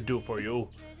more I could do for you.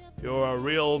 You're a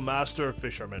real master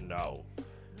fisherman now.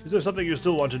 Is there something you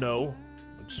still want to know?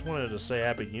 I just wanted to say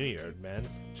Happy New Year, man.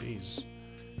 Jeez.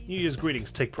 New Year's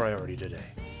greetings take priority today.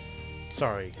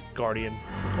 Sorry, Guardian.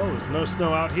 Oh, there's no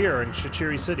snow out here in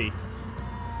Shichiri City.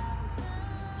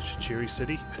 Shichiri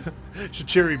City?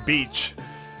 Shichiri Beach.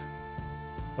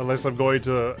 Unless I'm going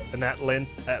to an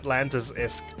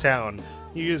Atlantis-esque town.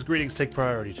 New Year's greetings take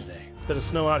priority today. Bit of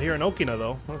snow out here in Okina,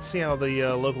 though. Let's see how the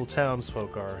local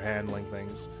townsfolk are handling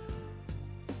things.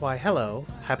 Why, hello.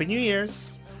 Happy New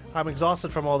Year's. I'm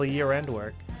exhausted from all the year-end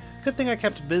work. Good thing I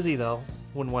kept busy, though.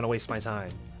 Wouldn't want to waste my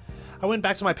time. I went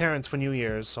back to my parents for New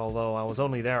Year's, although I was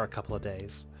only there a couple of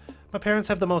days. My parents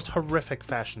have the most horrific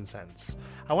fashion sense.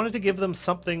 I wanted to give them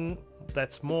something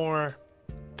that's more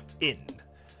in.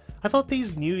 I thought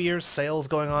these New Year's sales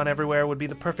going on everywhere would be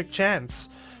the perfect chance.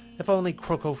 If only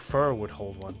Croco Fur would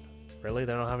hold one. Really?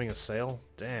 They're not having a sale?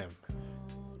 Damn.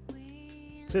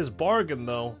 It says bargain,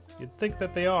 though. You'd think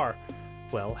that they are.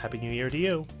 Well, Happy New Year to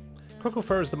you. Croco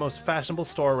Fur is the most fashionable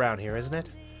store around here, isn't it?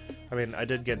 I mean, I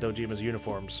did get Dojima's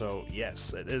uniform, so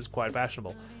yes, it is quite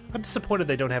fashionable. I'm disappointed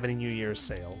they don't have any New Year's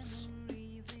sales.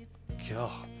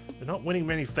 God, they're not winning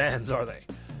many fans, are they?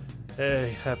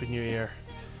 Hey, Happy New Year.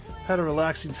 Had a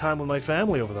relaxing time with my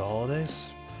family over the holidays.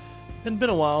 It's been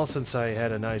a while since I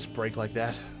had a nice break like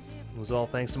that. It was all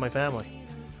thanks to my family.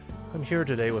 I'm here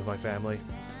today with my family.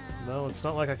 No, it's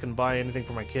not like I can buy anything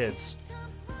for my kids.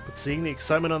 But seeing the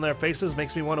excitement on their faces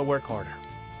makes me want to work harder.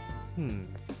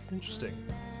 Interesting.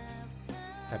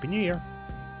 Happy New Year.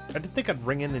 I didn't think I'd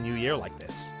ring in the new year like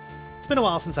this. It's been a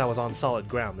while since I was on solid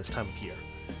ground this time of year.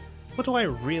 What do I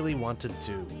really want to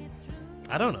do?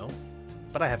 I don't know,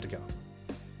 but I have to go.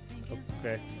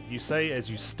 Okay, you say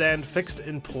as you stand fixed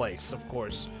in place, of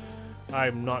course.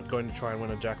 I'm not going to try and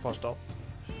win a Jack Frost doll.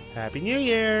 Happy New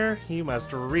Year! You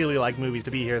must really like movies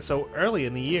to be here so early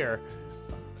in the year.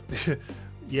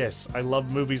 Yes, I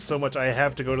love movies so much I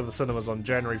have to go to the cinemas on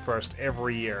January 1st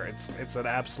every year. It's an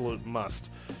absolute must.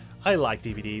 I like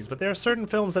DVDs, but there are certain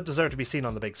films that deserve to be seen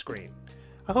on the big screen.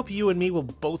 I hope you and me will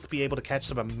both be able to catch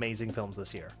some amazing films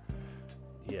this year.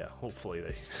 Yeah, hopefully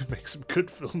they make some good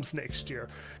films next year,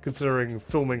 considering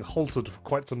filming halted for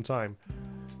quite some time.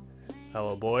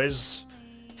 Hello, boys.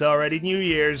 It's already New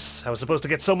Year's. I was supposed to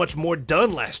get so much more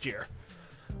done last year.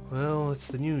 Well, it's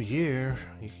the new year.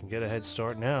 You can get a head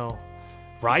start now.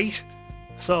 Right?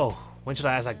 So, when should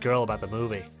I ask that girl about the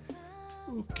movie?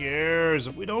 Who cares?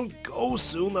 If we don't go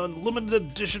soon, the limited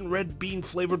edition red bean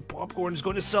flavored popcorn is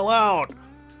going to sell out.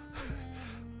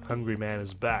 Hungry man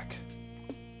is back.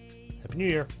 Happy New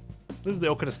Year. This is the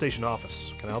Okina Station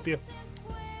office. Can I help you?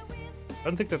 I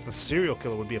didn't think that the serial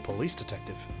killer would be a police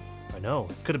detective. I know.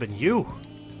 It could have been you.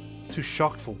 Too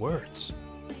shocked for words.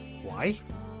 Why?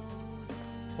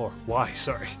 Or why,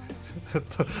 sorry. I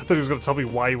thought he was going to tell me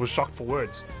why he was shocked for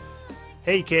words.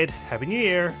 Hey kid, Happy New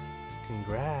Year.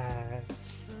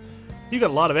 Congrats. You got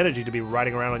a lot of energy to be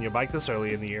riding around on your bike this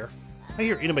early in the year. I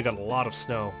hear Inaba got a lot of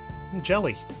snow.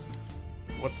 Jelly.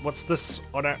 What's this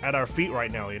at our feet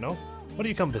right now, you know? Why do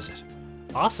you come visit?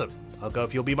 Awesome. I'll go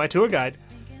if you'll be my tour guide.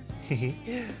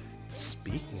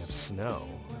 Speaking of snow,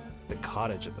 the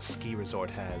cottage at the ski resort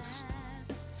has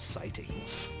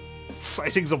sightings.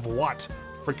 Sightings of what?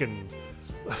 Freaking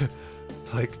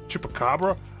like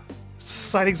chupacabra?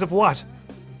 Sightings of what?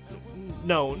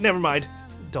 No, never mind.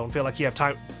 Don't feel like you have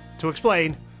time to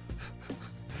explain.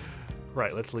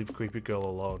 Right, let's leave Creepy Girl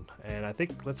alone. And I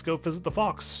think let's go visit the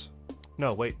fox.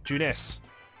 No, wait, Juness.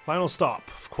 Final stop.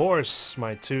 Of course,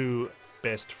 my two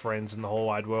best friends in the whole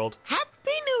wide world.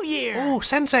 Happy New Year! Oh,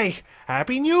 Sensei!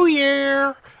 Happy New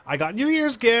Year! I got New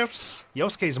Year's gifts.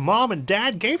 Yosuke's mom and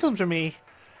dad gave them to me.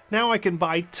 Now I can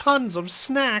buy tons of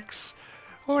snacks.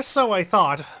 Or so I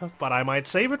thought, but I might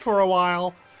save it for a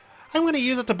while. I'm going to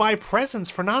use it to buy presents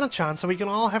for Nana-chan so we can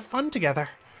all have fun together.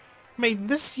 May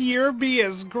this year be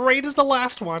as great as the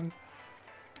last one.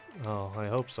 Oh, I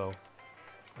hope so.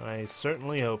 I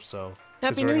certainly hope so.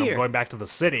 Happy New Year. I'm going back to the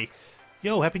city.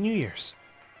 Yo, Happy New Year's.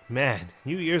 Man,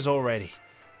 New Year's already.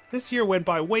 This year went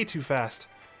by way too fast.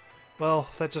 Well,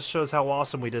 that just shows how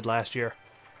awesome we did last year.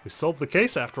 We solved the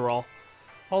case after all.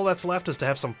 All that's left is to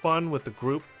have some fun with the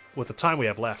group with the time we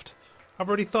have left. I've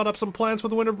already thought up some plans for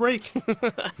the winter break.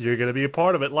 You're gonna be a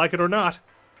part of it, like it or not.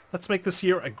 Let's make this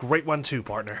year a great one too,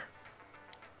 partner.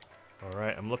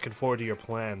 Alright, I'm looking forward to your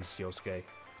plans, Yosuke.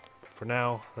 For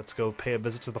now, let's go pay a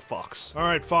visit to the fox.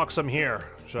 Alright, fox, I'm here.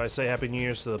 Should I say Happy New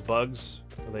Year's to the bugs?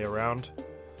 Are they around?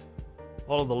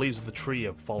 All of the leaves of the tree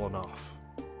have fallen off.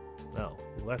 Oh,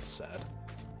 well, that's sad.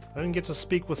 I didn't get to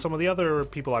speak with some of the other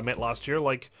people I met last year,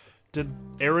 like, did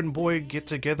Aaron Boy get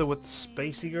together with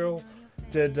Spacey Girl?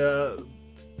 Did,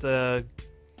 the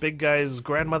big guy's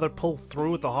grandmother pull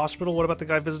through at the hospital? What about the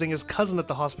guy visiting his cousin at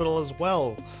the hospital as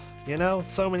well? You know,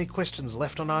 so many questions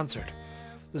left unanswered.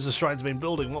 This is Shrine's main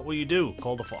building. What will you do?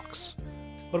 Call the fox.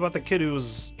 What about the kid who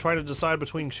was trying to decide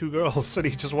between two girls and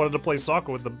he just wanted to play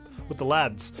soccer with the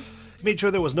lads? He made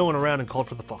sure there was no one around and called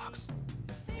for the fox.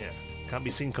 Yeah, can't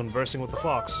be seen conversing with the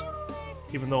fox.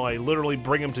 Even though I literally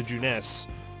bring him to Juness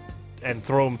and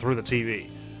throw him through the TV.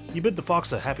 You bid the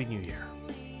fox a Happy New Year.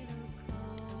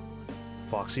 The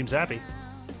fox seems happy.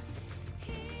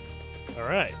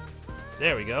 Alright,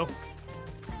 there we go.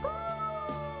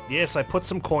 Yes, I put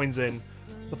some coins in.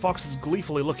 The fox is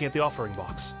gleefully looking at the offering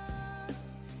box.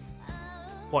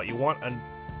 What, you want a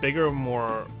bigger,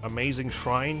 more amazing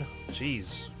shrine?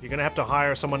 Jeez, you're gonna have to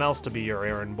hire someone else to be your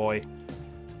errand boy. It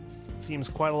seems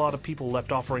quite a lot of people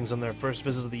left offerings on their first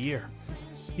visit of the year.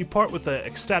 You part with the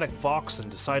ecstatic fox and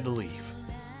decide to leave.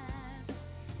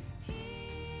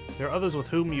 There are others with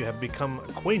whom you have become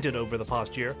acquainted over the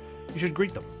past year. You should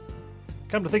greet them.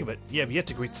 Come to think of it, you have yet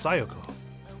to greet Sayoko.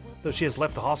 Though she has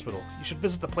left the hospital, you should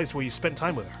visit the place where you spent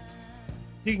time with her.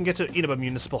 You can get to Inaba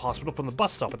Municipal Hospital from the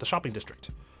bus stop at the shopping district.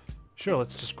 Sure,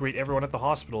 let's just greet everyone at the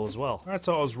hospital as well. Alright,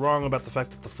 so I was wrong about the fact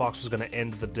that the fox was going to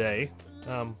end the day.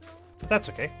 But that's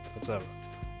okay. It's a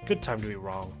good time to be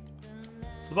wrong.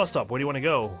 It's the bus stop. Where do you want to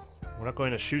go? We're not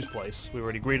going to Shu's place. We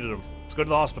already greeted him. Let's go to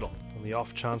the hospital. On the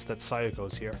off chance that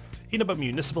Sayoko's here. Inaba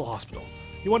Municipal Hospital.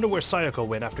 You wonder where Sayoko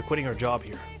went after quitting her job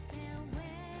here.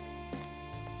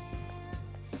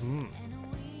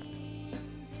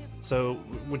 So,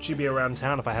 would she be around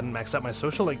town if I hadn't maxed out my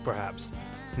social link, perhaps?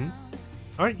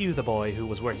 Aren't you the boy who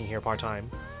was working here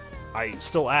part-time? I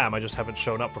still am, I just haven't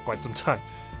shown up for quite some time.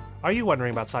 Are you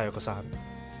wondering about Sayoko-san?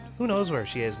 Who knows where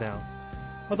she is now?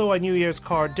 Although a New Year's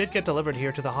card did get delivered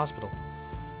here to the hospital.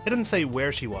 It didn't say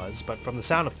where she was, but from the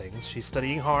sound of things, she's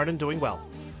studying hard and doing well.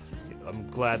 I'm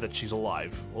glad that she's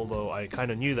alive, although I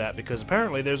kinda knew that because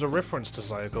apparently there's a reference to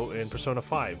Sayoko in Persona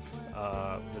 5,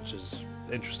 which is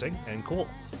interesting and cool.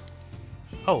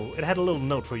 Oh, it had a little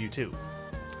note for you too.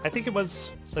 I think it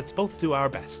was, let's both do our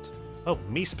best. Oh,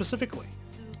 me specifically.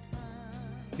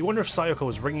 You wonder if Sayoko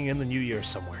is ringing in the New Year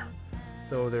somewhere,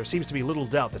 though there seems to be little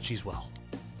doubt that she's well.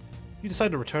 You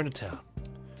decide to return to town.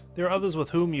 There are others with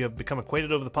whom you have become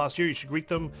acquainted over the past year. You should greet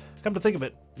them. Come to think of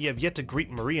it, you have yet to greet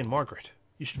Marie and Margaret.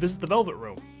 You should visit the Velvet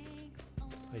Room.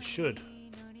 I should.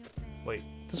 Wait,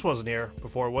 this wasn't here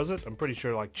before, was it? I'm pretty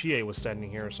sure like Chie was standing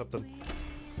here or something.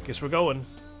 Guess we're going.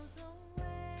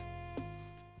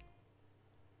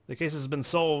 The case has been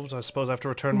solved. I suppose I have to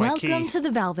return my key. Welcome to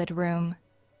the Velvet Room.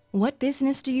 What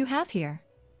business do you have here?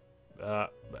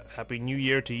 Happy New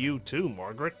Year to you too,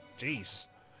 Margaret. Jeez.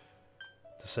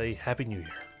 To say Happy New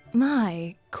Year.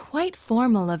 My, quite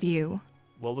formal of you.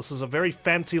 Well, this is a very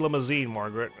fancy limousine,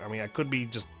 Margaret. I mean, I could be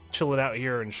just chilling out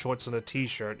here in shorts and a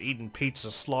t-shirt, eating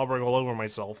pizza, slobbering all over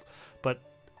myself. But,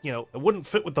 you know, it wouldn't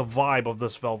fit with the vibe of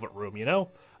this Velvet Room, you know?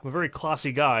 I'm a very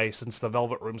classy guy since the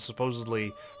Velvet Room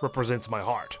supposedly represents my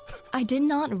heart. I did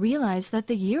not realize that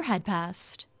the year had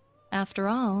passed. After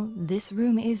all, this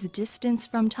room is distance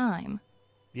from time.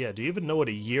 Yeah, do you even know what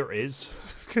a year is?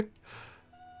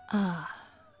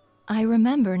 I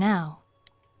remember now.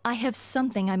 I have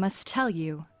something I must tell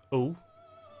you. Oh.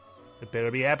 It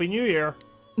better be Happy New Year.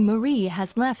 Marie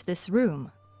has left this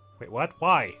room. Wait, what?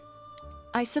 Why?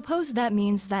 I suppose that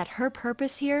means that her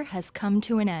purpose here has come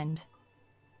to an end.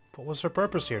 What was her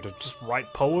purpose here? To just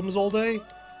write poems all day?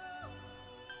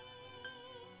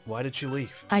 Why did she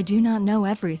leave? I do not know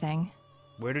everything.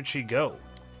 Where did she go?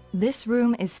 This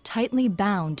room is tightly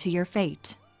bound to your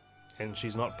fate. And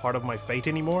she's not part of my fate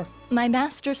anymore? My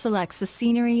master selects the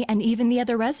scenery and even the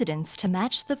other residents to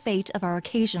match the fate of our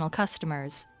occasional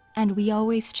customers. And we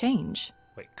always change.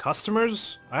 Wait,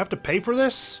 customers? I have to pay for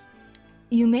this?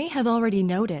 You may have already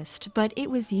noticed, but it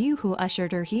was you who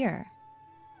ushered her here.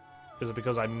 Is it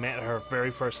because I met her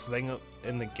very first thing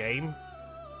in the game?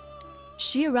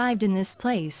 She arrived in this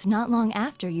place not long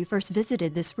after you first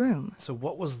visited this room. So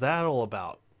what was that all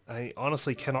about? I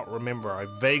honestly cannot remember. I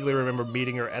vaguely remember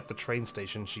meeting her at the train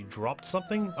station. She dropped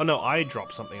something? Oh no, I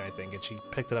dropped something I think, and she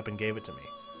picked it up and gave it to me.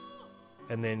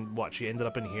 And then what, she ended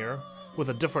up in here? With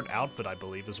a different outfit, I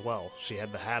believe, as well. She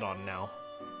had the hat on now.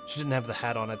 She didn't have the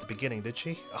hat on at the beginning, did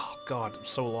she? Oh god,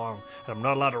 it's so long, and I'm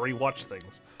not allowed to rewatch things.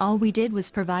 All we did was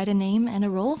provide a name and a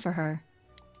role for her.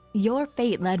 Your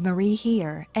fate led Marie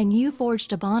here, and you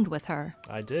forged a bond with her.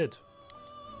 I did.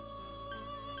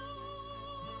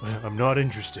 I'm not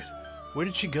interested. Where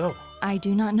did she go? I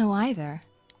do not know either.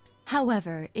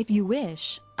 However, if you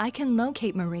wish, I can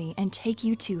locate Marie and take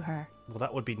you to her. Well,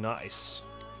 that would be nice.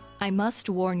 I must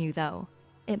warn you, though.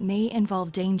 It may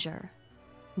involve danger.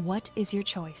 What is your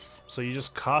choice? So you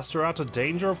just cast her out to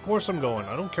danger? Of course I'm going.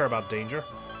 I don't care about danger.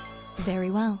 Very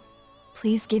well.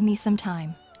 Please give me some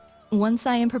time. Once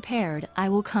I am prepared, I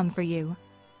will come for you.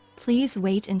 Please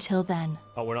wait until then.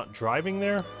 Oh, we're not driving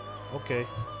there? Okay.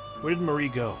 Where did Marie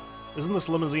go? Isn't this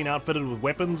limousine outfitted with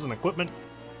weapons and equipment?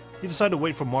 You decide to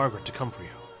wait for Margaret to come for you.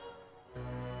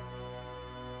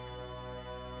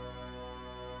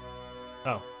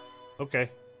 Oh.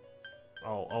 Okay.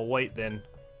 I'll wait then.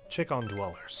 Check on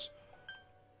dwellers.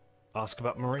 Ask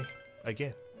about Marie.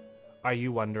 Again. Are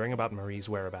you wondering about Marie's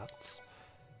whereabouts?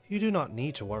 You do not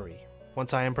need to worry.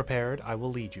 Once I am prepared, I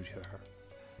will lead you to her.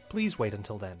 Please wait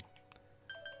until then.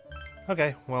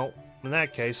 Okay, well, in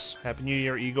that case, Happy New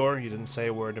Year, Igor. You didn't say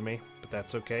a word to me, but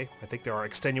that's okay. I think there are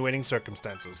extenuating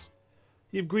circumstances.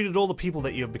 You've greeted all the people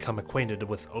that you have become acquainted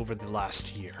with over the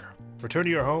last year. Return to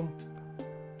your home?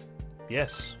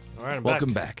 Yes. Alright, I'm back.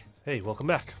 Welcome back. Hey, welcome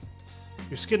back.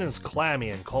 Your skin is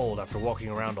clammy and cold after walking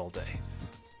around all day.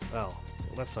 Well,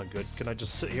 that's not good. Can I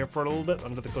just sit here for a little bit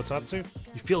under the kotatsu?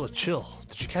 You feel a chill.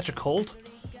 Did you catch a cold?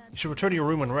 You should return to your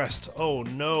room and rest. Oh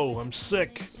no, I'm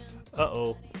sick.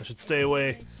 Uh-oh, I should stay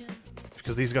away.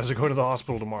 Because these guys are going to the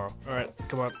hospital tomorrow. Alright,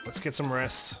 come on, let's get some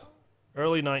rest.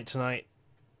 Early night tonight.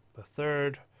 The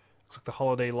 3rd. Looks like the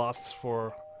holiday lasts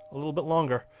for a little bit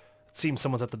longer. It seems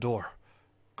someone's at the door.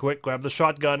 Quick, grab the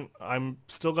shotgun. I'm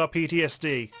still got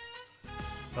PTSD.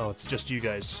 Oh, it's just you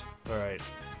guys. Alright.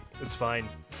 It's fine.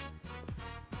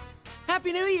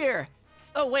 Happy New Year!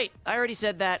 Oh wait, I already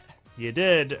said that. You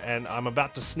did, and I'm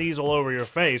about to sneeze all over your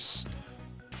face.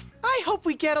 I hope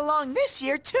we get along this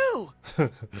year, too.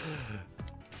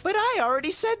 But I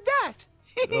already said that.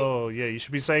 Oh, yeah, you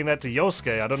should be saying that to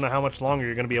Yosuke. I don't know how much longer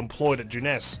you're going to be employed at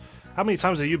Junes. How many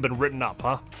times have you been written up,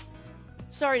 huh?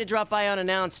 Sorry to drop by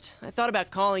unannounced. I thought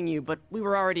about calling you, but we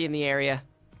were already in the area.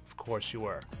 Of course you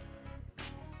were.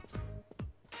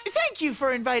 Thank you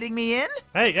for inviting me in.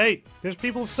 Hey, there's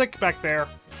people sick back there.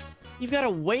 You've got to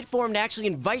wait for him to actually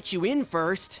invite you in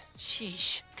first.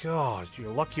 Sheesh. God,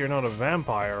 you're lucky you're not a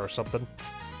vampire or something.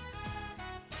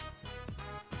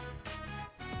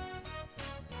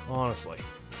 Honestly.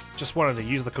 Just wanted to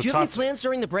use the kotatsu. Do you have any plans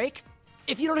during the break?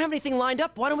 If you don't have anything lined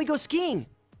up, why don't we go skiing?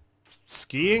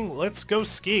 Skiing? Let's go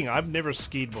skiing. I've never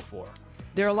skied before.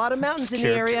 There are a lot of mountains in the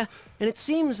area, and it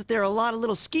seems that there are a lot of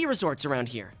little ski resorts around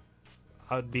here.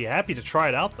 I'd be happy to try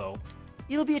it out, though.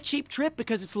 It'll be a cheap trip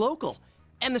because it's local,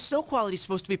 and the snow quality's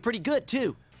supposed to be pretty good,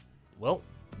 too. Well,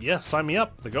 yeah, sign me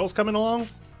up. The girls coming along?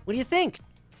 What do you think?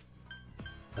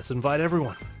 Let's invite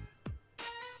everyone.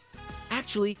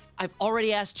 Actually, I've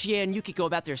already asked Chie and Yukiko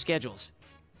about their schedules.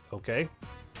 Okay.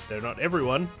 They're not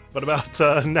everyone, but about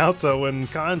Naoto and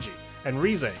Kanji and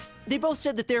Rize. They both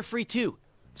said that they're free too,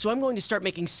 so I'm going to start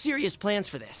making serious plans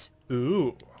for this.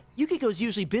 Ooh. Yukiko's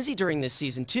usually busy during this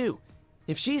season too.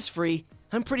 If she's free,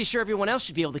 I'm pretty sure everyone else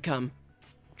should be able to come.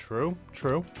 True.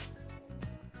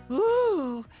 Ooh,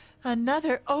 Ooh,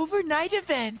 another overnight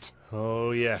event.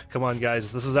 Oh yeah, come on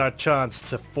guys, this is our chance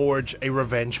to forge a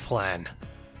revenge plan.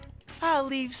 I'll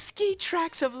leave ski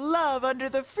tracks of love under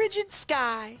the frigid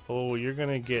sky. Oh, you're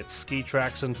gonna get ski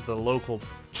tracks into the local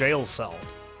jail cell,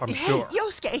 I'm sure. Hey,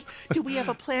 Yosuke, do we have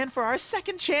a plan for our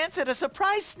second chance at a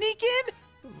surprise sneak-in?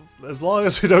 As long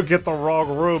as we don't get the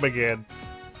wrong room again.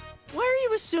 Why are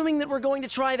you assuming that we're going to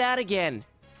try that again?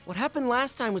 What happened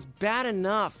last time was bad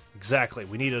enough. Exactly,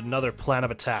 we need another plan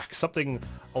of attack, something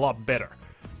a lot better.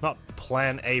 Not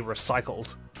plan A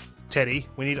recycled. Teddie,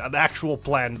 we need an actual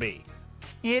plan B.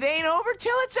 It ain't over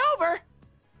till it's over.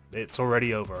 It's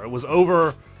already over. It was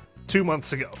over 2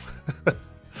 months ago.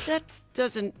 That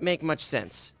doesn't make much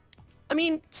sense. I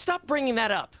mean, stop bringing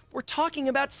that up. We're talking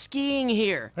about skiing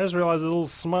here. I just realized a little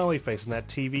smiley face in that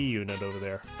TV unit over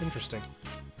there. Interesting.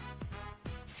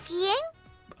 Skiing?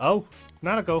 Oh,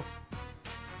 Nanako.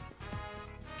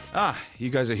 Ah, you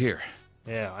guys are here.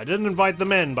 Yeah, I didn't invite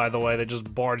them in, by the way. They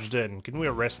just barged in. Can we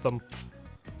arrest them?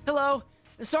 Hello.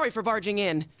 Sorry for barging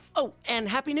in. Oh, and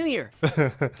Happy New Year.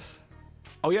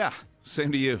 Oh yeah,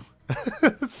 same to you.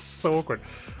 It's so awkward.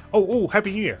 Oh,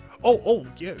 Happy New Year. Oh,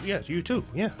 yeah, you too.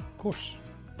 Yeah, of course.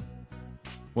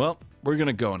 Well, we're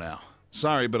gonna go now.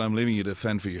 Sorry, but I'm leaving you to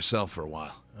fend for yourself for a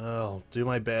while. I'll do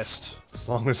my best. As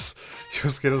long as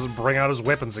Yosuke doesn't bring out his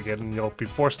weapons again and you'll be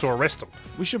forced to arrest him.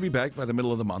 We should be back by the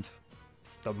middle of the month.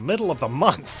 The middle of the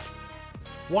month?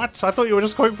 What? I thought you were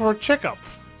just going for a checkup.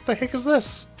 What the heck is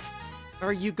this?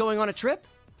 Are you going on a trip?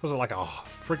 Was it like a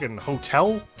freaking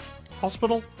hotel?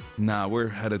 Hospital? Nah, we're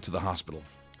headed to the hospital.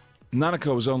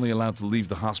 Nanako is only allowed to leave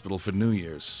the hospital for New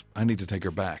Year's. I need to take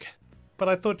her back. But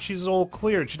I thought she's all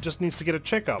cleared. She just needs to get a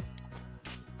checkup.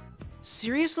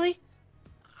 Seriously?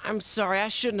 I'm sorry, I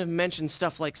shouldn't have mentioned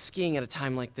stuff like skiing at a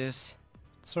time like this.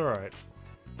 It's alright.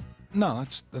 No,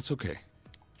 that's okay.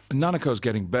 Nanako's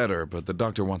getting better, but the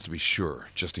doctor wants to be sure,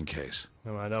 just in case.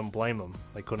 No, I don't blame them.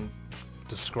 They couldn't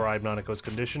describe Nanako's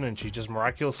condition and she just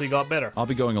miraculously got better. I'll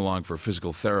be going along for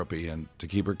physical therapy and to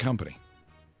keep her company.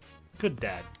 Good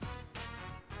dad.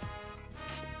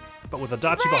 But with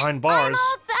Adachi behind bars I'm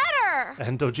all better!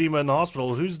 and Dojima in the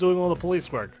hospital, who's doing all the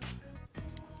police work?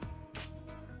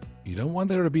 You don't want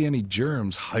there to be any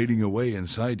germs hiding away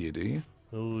inside you, do you?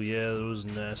 Oh yeah, those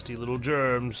nasty little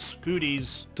germs.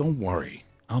 Goodies. Don't worry.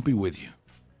 I'll be with you.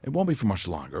 It won't be for much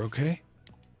longer, okay?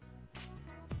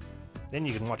 Then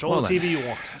you can watch all the TV you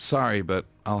want. Sorry, but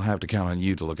I'll have to count on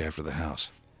you to look after the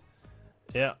house.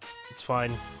 Yeah, it's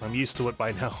fine. I'm used to it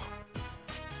by now.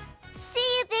 See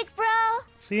you, big bro!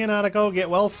 See you, Nanako. Get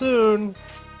well soon.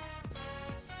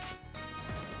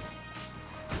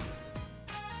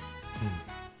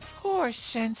 Poor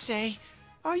Sensei.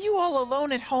 Are you all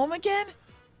alone at home again?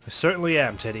 I certainly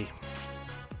am, Teddie.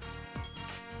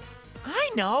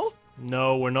 I know.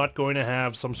 No, we're not going to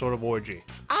have some sort of orgy.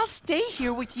 I'll stay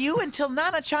here with you until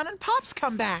Nana-chan and Pops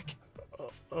come back.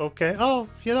 Okay. Oh,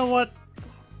 you know what?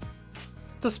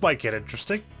 This might get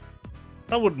interesting.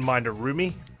 I wouldn't mind a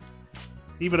roomie.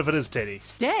 Even if it is Teddie.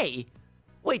 Stay?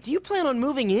 Wait, do you plan on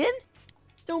moving in?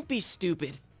 Don't be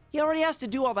stupid. He already has to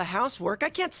do all the housework. I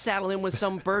can't saddle him with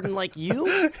some burden like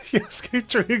you. Yes, keep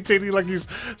treating Teddie like he's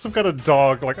some kind of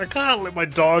dog. Like, I can't let my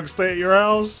dog stay at your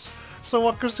house. So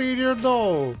Waku Sr,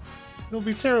 no. It'll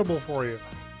be terrible for you.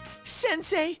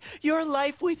 Sensei, your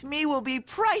life with me will be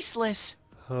priceless.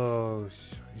 Oh,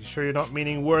 you sure you're not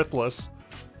meaning worthless?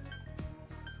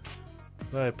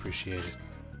 I appreciate it.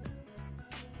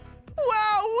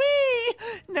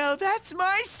 Wowee! Now that's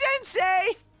my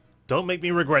Sensei! Don't make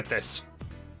me regret this.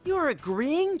 You're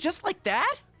agreeing just like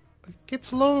that? It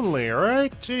gets lonely,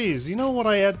 alright? Jeez, you know what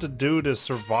I had to do to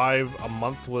survive a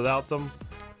month without them?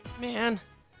 Man,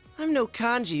 I'm no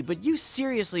kanji, but you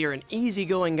seriously are an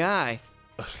easygoing guy.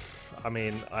 I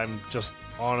mean, I'm just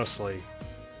honestly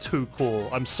too cool.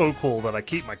 I'm so cool that I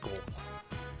keep my cool.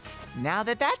 Now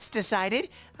that that's decided,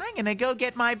 I'm gonna go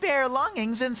get my bare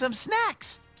longings and some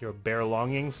snacks. Your bare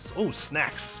longings? Oh,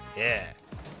 snacks. Yeah.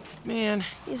 Man,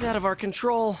 he's out of our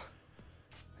control.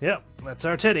 Yep, that's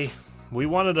our Teddie. We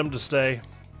wanted him to stay.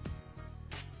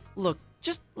 Look,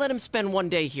 just let him spend one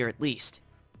day here at least.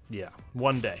 Yeah,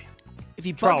 one day. If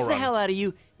he Trial bugs the run. hell out of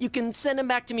you, you can send him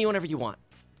back to me whenever you want.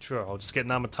 Sure, I'll just get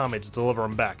Namatame to deliver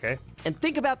him back, eh? And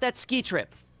think about that ski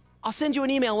trip. I'll send you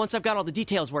an email once I've got all the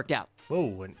details worked out.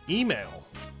 Whoa, an email?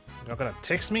 You're not gonna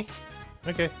text me?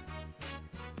 Okay.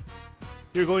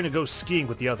 You're going to go skiing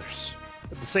with the others.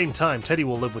 At the same time, Teddie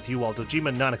will live with you while Dojima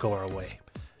and Nanako are away.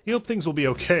 You hope things will be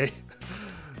okay.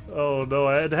 Oh no,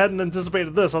 I hadn't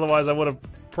anticipated this, otherwise I would have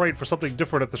prayed for something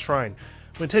different at the shrine.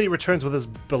 When Teddie returns with his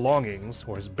belongings,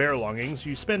 or his bare longings,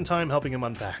 you spend time helping him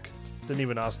unpack. Didn't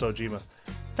even ask Dojima.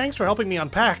 Thanks for helping me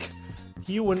unpack.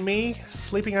 You and me,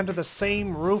 sleeping under the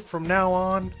same roof from now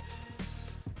on.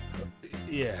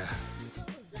 Yeah.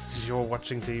 You're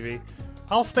watching TV.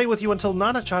 I'll stay with you until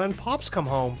Nana-chan and Pops come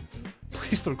home.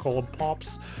 Please don't call him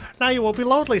Pops. Now you won't be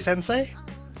lonely, Sensei.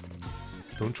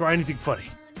 Don't try anything funny.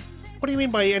 What do you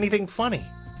mean by anything funny?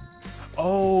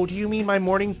 Oh, do you mean my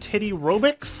morning titty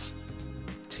aerobics?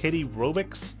 Titty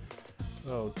aerobics?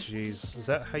 Oh, jeez. Is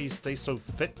that how you stay so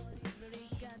fit?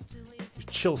 Your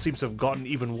chill seems to have gotten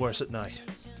even worse at night.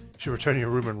 You should return to your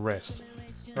room and rest.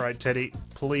 Alright, Teddie,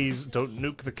 please don't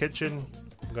nuke the kitchen.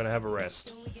 I'm gonna have a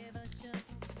rest.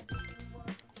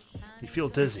 You feel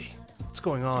dizzy. What's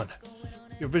going on?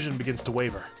 Your vision begins to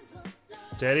waver.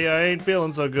 Teddie, I ain't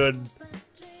feeling so good.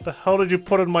 The hell did you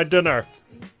put in my dinner?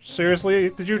 Seriously?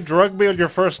 Did you drug me on your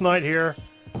first night here?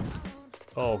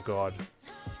 Oh god.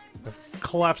 I've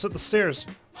collapsed at the stairs.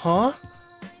 Huh?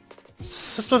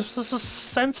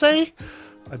 Sensei?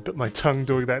 I bit my tongue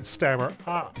doing that stammer.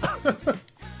 Ah.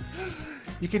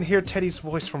 You can hear Teddie's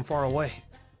voice from far away.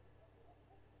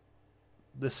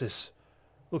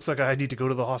 Looks like I need to go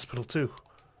to the hospital too.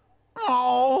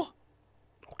 Oh.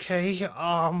 Okay,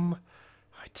 I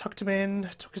tucked him in,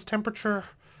 took his temperature.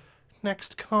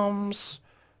 Next comes...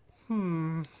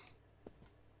 Oh,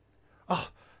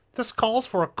 this calls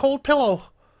for a cold pillow.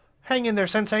 Hang in there,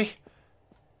 Sensei.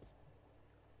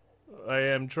 I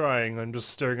am trying. I'm just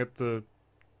staring at the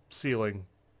ceiling.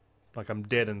 Like I'm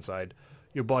dead inside.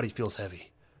 Your body feels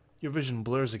heavy. Your vision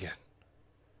blurs again.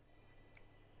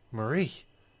 Marie.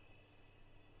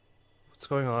 What's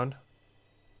going on?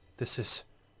 Is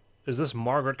this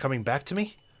Margaret coming back to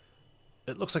me?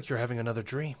 It looks like you're having another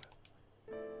dream.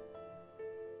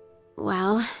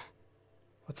 Well...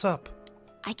 What's up?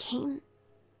 I came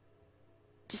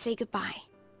to say goodbye.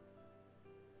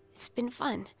 It's been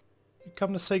fun. You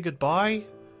come to say goodbye?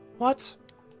 What?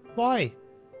 Why?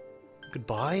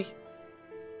 Goodbye?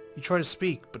 You try to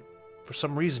speak, but for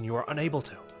some reason you are unable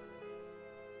to.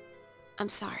 I'm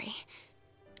sorry.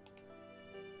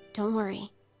 Don't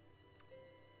worry.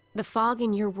 The fog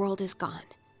in your world is gone.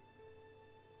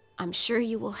 I'm sure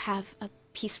you will have a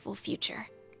peaceful future.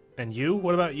 And you?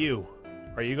 What about you?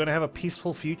 Are you going to have a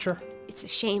peaceful future? It's a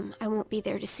shame I won't be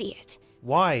there to see it.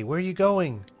 Why? Where are you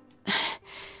going?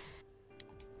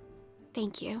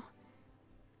 Thank you.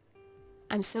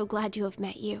 I'm so glad to have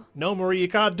met you. No, Marie, you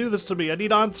can't do this to me. I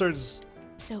need answers.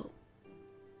 So,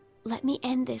 let me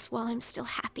end this while I'm still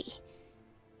happy.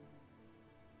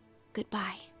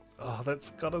 Goodbye. Oh,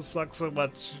 that's gotta suck so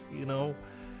much, you know?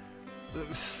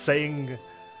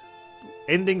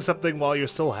 Ending something while you're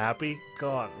still happy?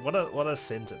 God, what a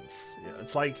sentence. You know,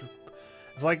 it's like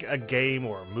a game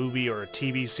or a movie or a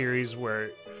TV series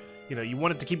where, you know, you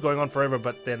want it to keep going on forever,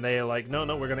 but then they're like, no,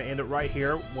 we're gonna end it right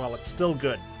here while it's still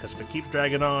good. Because if it keeps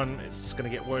dragging on, it's just gonna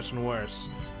get worse and worse.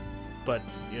 But,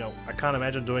 you know, I can't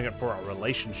imagine doing it for a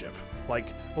relationship. Like,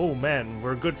 oh man,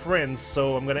 we're good friends,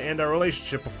 so I'm gonna end our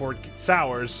relationship before it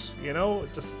sours. You know,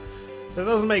 that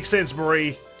doesn't make sense,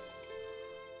 Marie.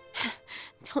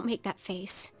 Don't make that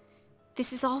face.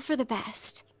 This is all for the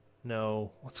best.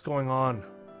 No, what's going on?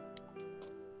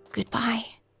 Goodbye.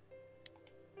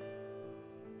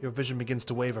 Your vision begins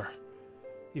to waver.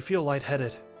 You feel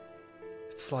lightheaded.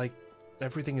 It's like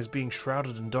everything is being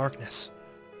shrouded in darkness.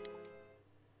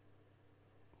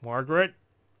 Margaret,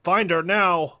 find her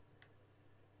now!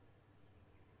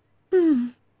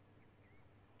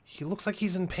 He looks like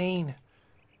he's in pain.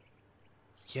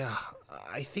 Yeah,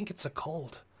 I think it's a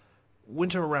cold.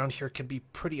 Winter around here can be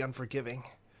pretty unforgiving.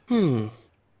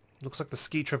 Looks like the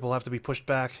ski trip will have to be pushed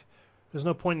back. There's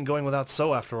no point in going without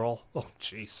So after all. Oh,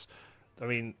 jeez. I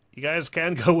mean, you guys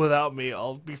can go without me.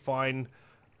 I'll be fine. I'm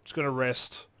just gonna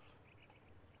rest.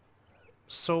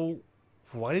 So,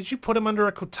 why did you put him under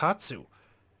a kotatsu?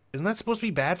 Isn't that supposed to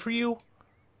be bad for you?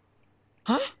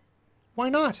 Huh? Why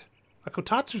not? A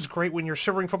kotatsu's great when you're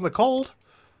shivering from the cold.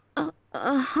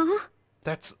 Uh-huh.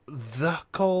 That's the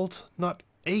cold, not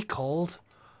a cold.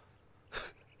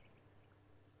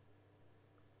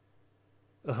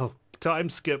 Oh, time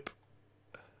skip.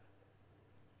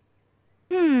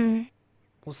 Will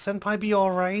Senpai be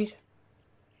alright?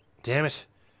 Damn it.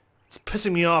 It's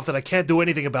pissing me off that I can't do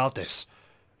anything about this.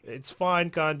 It's fine,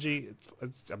 Kanji.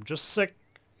 I'm just sick,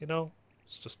 you know?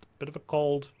 It's just a bit of a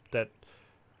cold that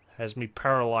has me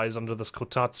paralyzed under this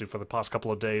kotatsu for the past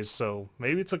couple of days, so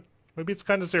maybe it's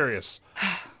kind of serious.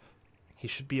 He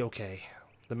should be okay.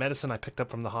 The medicine I picked up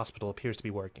from the hospital appears to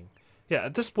be working. Yeah,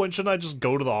 at this point, shouldn't I just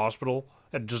go to the hospital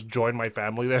and just join my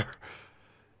family there?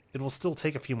 It will still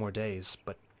take a few more days,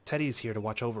 but Teddie's here to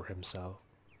watch over him, so...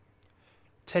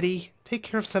 Teddie, take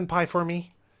care of Senpai for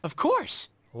me. Of course.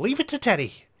 Leave it to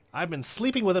Teddie. I've been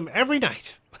sleeping with him every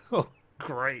night. Oh,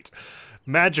 great.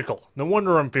 Magical. No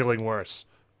wonder I'm feeling worse.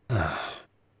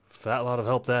 Fat lot of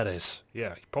help that is.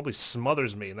 Yeah, he probably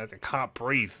smothers me and I can't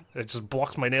breathe. It just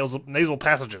blocks my nasal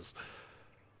passages.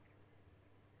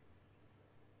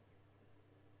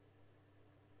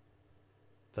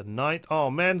 The 9th. Oh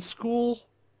man, school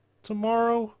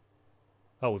tomorrow?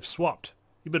 Oh, we've swapped.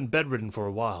 You've been bedridden for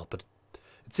a while, but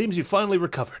it seems you finally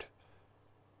recovered.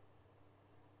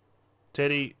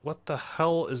 Teddie, what the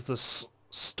hell is this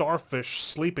starfish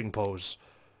sleeping pose?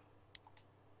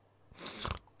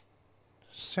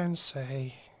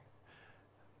 Sensei,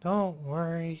 don't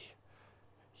worry.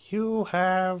 You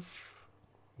have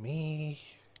me.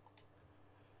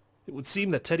 It would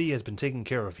seem that Teddie has been taking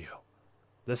care of you.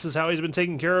 This is how he's been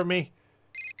taking care of me?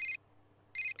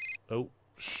 Oh,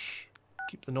 shh.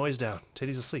 Keep the noise down.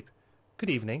 Teddie's asleep. Good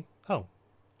evening. Oh,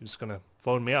 you're just gonna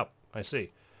phone me up. I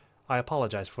see. I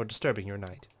apologize for disturbing your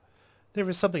night. There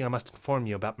is something I must inform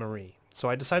you about Marie, so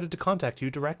I decided to contact you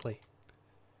directly.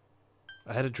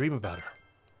 I had a dream about her.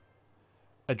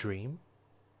 A dream?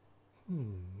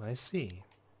 I see.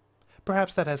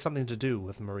 Perhaps that has something to do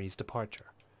with Marie's departure.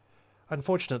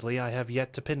 Unfortunately, I have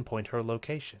yet to pinpoint her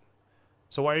location.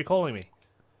 So why are you calling me?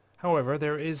 However,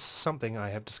 there is something I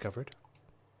have discovered.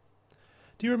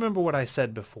 Do you remember what I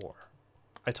said before?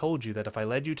 I told you that if I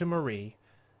led you to Marie,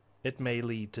 it may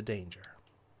lead to danger.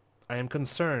 I am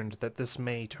concerned that this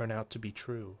may turn out to be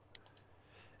true.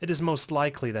 It is most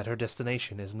likely that her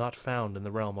destination is not found in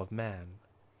the realm of man.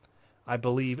 I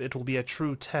believe it will be a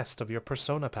true test of your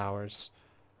persona powers.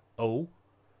 Oh?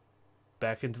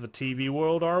 Back into the TV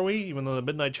world, are we? Even though the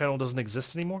Midnight Channel doesn't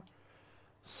exist anymore?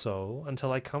 So,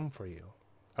 until I come for you,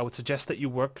 I would suggest that you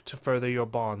work to further your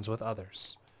bonds with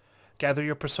others. Gather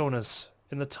your personas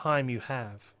in the time you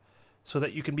have, so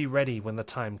that you can be ready when the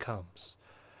time comes.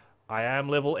 I am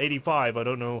level 85, I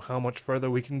don't know how much further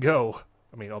we can go.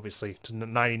 I mean, obviously, to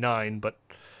 99, but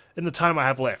in the time I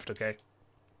have left, okay?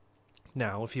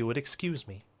 Now, if you would excuse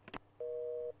me.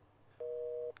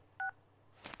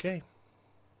 Okay.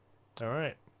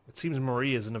 Alright. It seems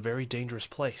Marie is in a very dangerous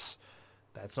place.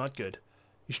 That's not good.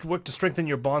 You should work to strengthen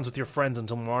your bonds with your friends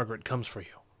until Margaret comes for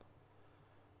you.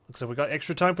 Looks like we got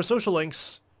extra time for social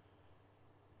links.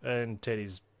 And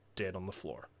Teddie's dead on the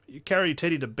floor. You carry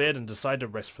Teddie to bed and decide to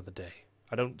rest for the day.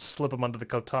 I don't slip him under the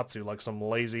kotatsu like some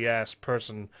lazy-ass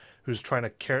person who's trying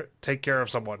to take care of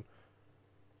someone.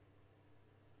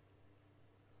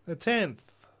 The 10th.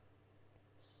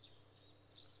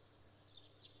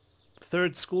 The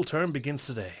third school term begins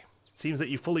today. It seems that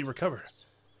you fully recovered.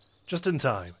 Just in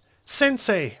time.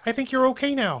 Sensei, I think you're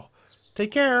okay now.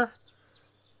 Take care.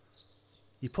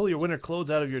 You pull your winter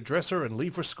clothes out of your dresser and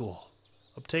leave for school.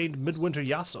 Obtained midwinter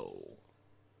yaso.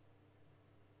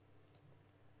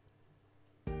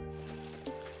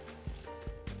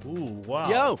 Ooh, wow.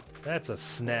 Yo! That's a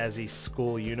snazzy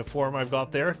school uniform I've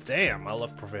got there. Damn, I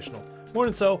look professional.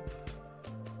 Morning, So.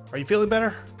 Are you feeling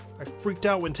better? I freaked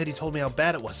out when Teddie told me how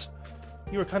bad it was.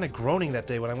 You were kind of groaning that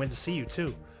day when I went to see you,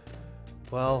 too.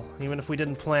 Well, even if we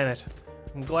didn't plan it,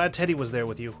 I'm glad Teddie was there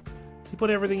with you. He put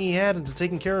everything he had into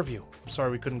taking care of you. I'm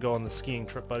sorry we couldn't go on the skiing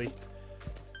trip, buddy.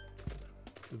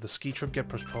 Did the ski trip get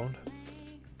postponed?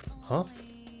 Huh?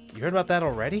 You heard about that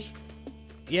already?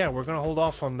 Yeah, we're gonna hold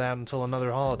off on that until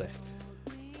another holiday.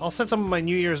 I'll set some of my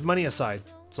New Year's money aside,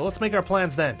 so let's make our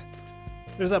plans then.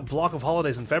 There's that block of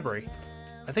holidays in February.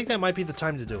 I think that might be the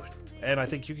time to do it. And I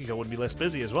think Yukiko would be less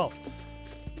busy as well.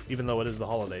 Even though it is the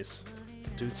holidays.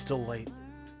 Dude, it's still late.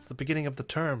 It's the beginning of the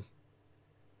term.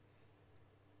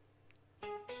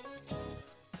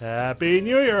 Happy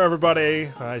New Year, everybody!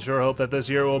 I sure hope that this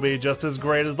year will be just as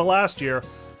great as the last year.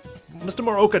 Mr.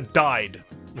 Moroka died,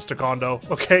 Mr. Kondo,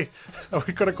 okay? Are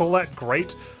we gonna call that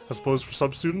great? I suppose for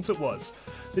some students it was.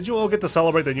 Did you all get to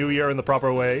celebrate the new year in the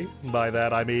proper way? By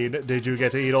that I mean, did you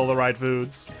get to eat all the right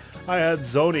foods? I had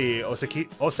zoni,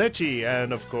 osechi,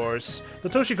 and of course, the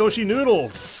toshikoshi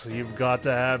noodles. You've got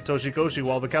to have toshikoshi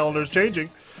while the calendar's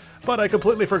changing. But I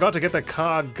completely forgot to get the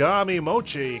kagami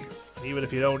mochi. Even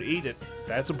if you don't eat it,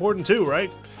 that's important too,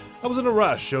 right? I was in a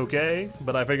rush, okay?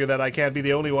 But I figured that I can't be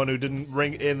the only one who didn't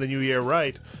ring in the new year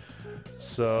right.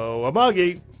 So,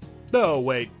 Amagi. No,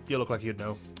 wait, you look like you'd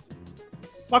know.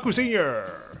 Waku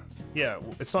Sr. Yeah,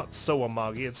 it's not So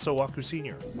Amagi, it's So Waku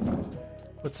Sr.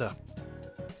 What's up?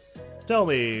 Tell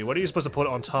me, what are you supposed to put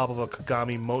on top of a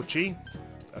Kagami Mochi?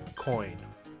 A coin.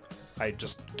 I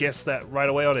just guessed that right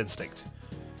away on instinct.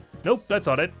 Nope, that's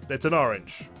not it. It's an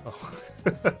orange. Oh.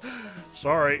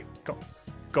 Sorry.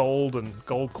 Gold and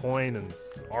gold coin and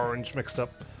orange mixed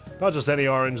up. Not just any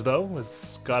orange, though.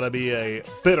 It's gotta be a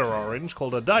bitter orange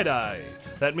called a dai-dai.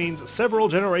 That means several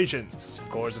generations. Of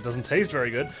course, it doesn't taste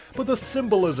very good, but the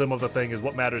symbolism of the thing is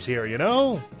what matters here, you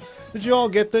know? Did you all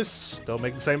get this? Don't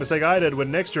make the same mistake I did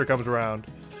when next year comes around.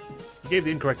 You gave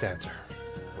the incorrect answer.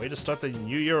 Way to start the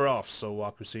new year off, so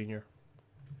Waku Sr.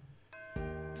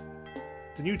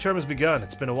 The new term has begun.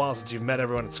 It's been a while since you've met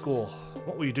everyone at school.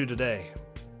 What will you do today?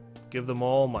 Give them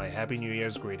all my Happy New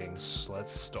Year's greetings.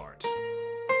 Let's start.